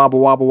 Everything was wobble,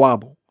 wobble,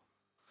 wobble.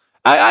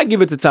 I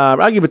give it to Tom.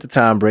 I give it to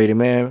Tom Brady,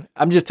 man.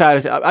 I'm just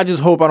tired of. I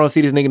just hope I don't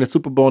see this nigga in the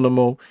Super Bowl no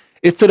more.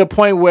 It's to the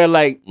point where,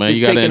 like, man,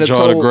 you gotta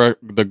enjoy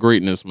the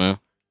greatness, man.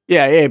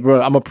 Yeah,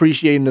 bro. I'm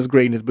appreciating this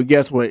greatness, but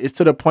guess what? It's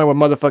to the point where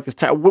motherfuckers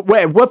tired.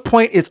 At what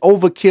point is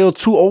overkill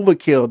too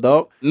overkill,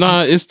 dog?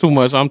 Nah, it's too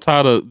much. I'm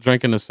tired of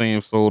drinking the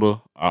same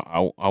soda. I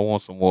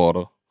want some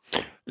water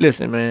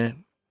Listen,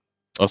 man.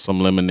 or some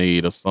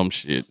lemonade or some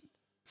shit.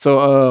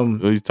 So,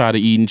 We tired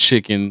of eating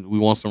chicken. We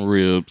want some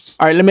ribs.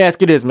 all right, let me ask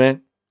you this,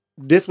 man.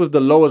 This was the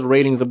lowest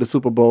ratings of the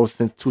Super Bowl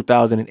since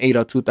 2008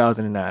 or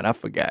 2009. I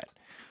forgot.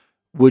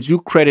 Would you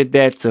credit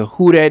that to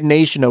Who Dat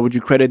Nation or would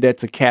you credit that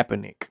to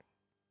Kaepernick?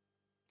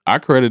 I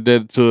credit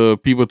that to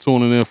people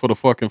tuning in for the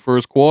fucking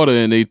first quarter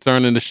and they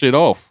turning the shit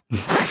off.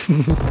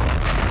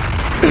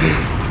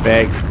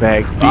 Facts. These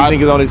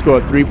niggas only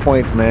scored 3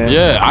 points, man.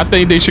 Yeah, I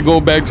think they should go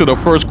back to the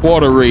first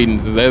quarter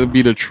ratings. That would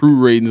be the true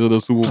ratings of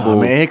the Super Bowl.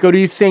 Oh, man, here go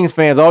these Saints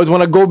fans. Always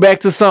want to go back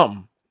to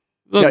something.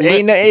 Look,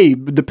 Yeah,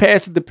 man, the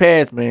past is the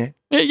past, man.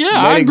 yeah, let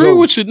I it agree go.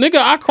 with you, nigga.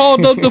 I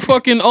called up the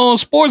fucking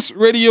sports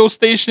radio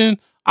station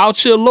out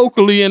here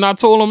locally, and I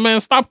told them,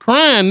 man, stop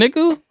crying,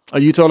 nigga. Oh,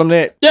 you told him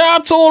that? Yeah, I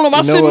told them. I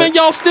You know said, what? man,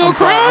 y'all still I'm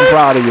crying?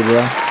 proud of you,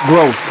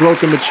 bro.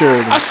 Growth and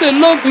maturity. I said,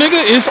 look, nigga,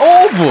 it's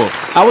over.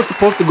 I was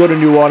supposed to go to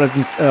New Orleans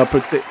and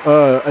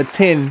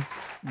attend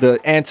the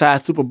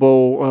anti-Super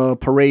Bowl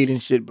parade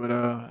and shit, but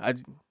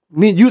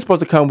you were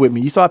supposed to come with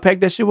me. You saw how packed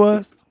that shit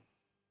was?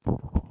 You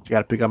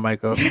gotta pick up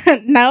mic up.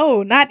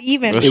 No, not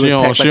even. But It she was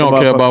don't, packed she like a don't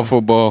care motherfucker. about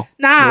football.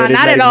 Nah, Yeah, they not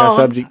not at even that all.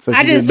 subject, so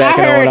I she just just,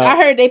 backing on out. I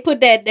heard they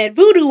put that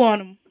voodoo on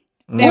them.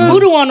 That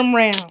voodoo on them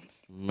rounds.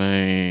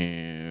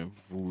 Man,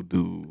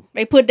 voodoo.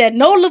 They put that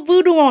Nola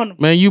voodoo on them.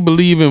 Man, you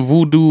believe in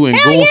voodoo and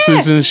Hell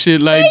ghosts yeah. and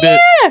shit like Hell that?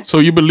 yeah. So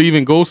you believe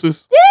in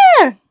ghosts?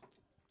 Yeah,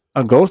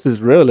 A ghost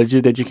is real. It's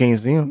just that you can't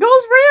see him.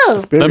 goes real.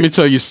 Spirit. Let me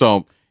tell you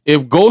something.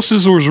 If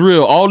ghosts was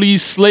real, all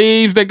these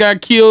slaves that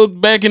got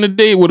killed back in the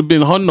day would have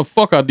been hunting the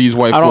fuck out these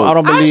white I folks.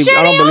 don't believe. sure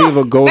I don't they believe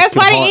are. a ghost. That's can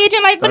why they haunt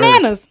aging like the earth.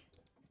 bananas.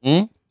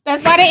 Hmm?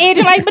 That's why they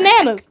aging like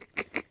bananas.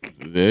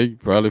 Yeah, you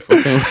probably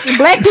fucking.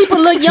 Black people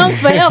look young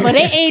forever.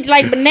 They age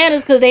like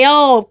bananas because they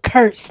all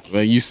cursed.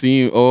 Man, you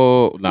seen?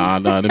 Oh, nah,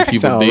 them people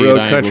Sound dead. real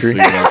I ain't gonna country. say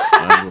that.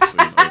 I ain't gonna say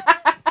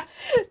that.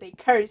 They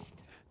cursed.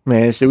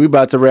 Man, shit, we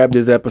about to wrap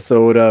this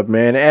episode up,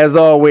 man. As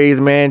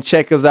always, man,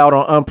 check us out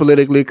on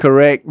Unpolitically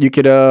Correct. You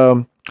could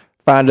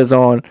find us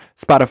on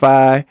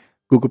Spotify,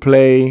 Google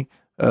Play,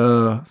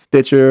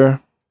 Stitcher,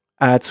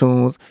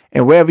 iTunes,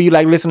 and wherever you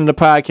like listening to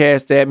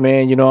podcasts at,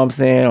 man, you know what I'm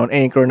saying, on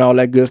Anchor and all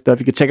that good stuff.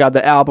 You can check out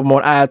the album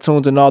on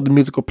iTunes and all the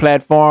musical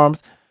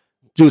platforms.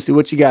 Juicy,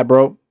 what you got,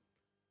 bro?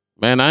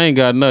 Man, I ain't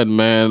got nothing,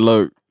 man.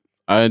 Look,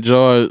 I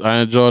enjoy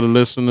the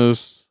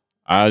listeners.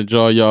 I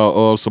enjoy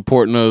y'all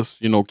supporting us.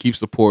 You know, keep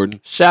supporting.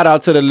 Shout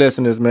out to the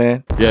listeners,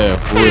 man. Yeah,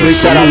 for real. Big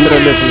shout out to the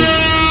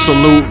listeners.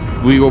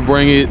 Salute. We will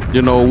bring it.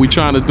 You know, we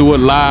trying to do it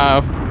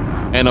live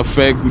and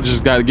effect. We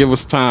just got to give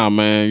us time,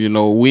 man. You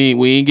know, we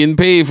ain't getting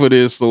paid for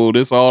this, so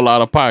this all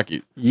out of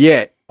pocket.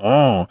 Yet.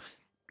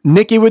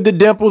 Nikki with the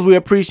dimples, we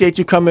appreciate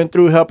you coming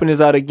through, helping us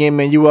out again,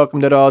 man. You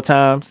welcomed at all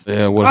times.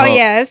 Yeah. With Oh, her,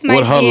 yeah, it's nice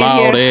with her being here.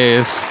 loud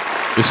ass.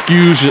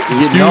 Excuse all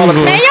the-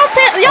 her. Man,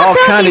 y'all All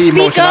tell kind me of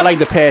speak emotion. up, I like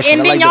the passion.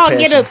 and I then like the y'all passion.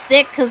 get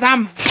upset because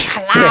I'm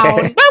loud.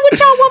 What would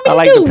y'all want me I to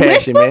like do? the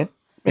passion, Whisper? man.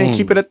 Man,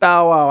 keep it a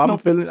thou out. I'm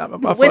feeling. I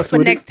fucks Whisper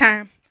with next it.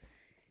 time.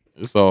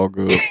 It's all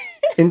good.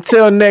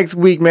 Until next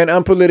week, man.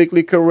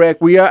 Unpolitically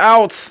Correct. We are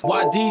out.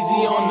 Why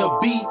DZ on the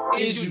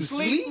beat? Is you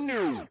sleep?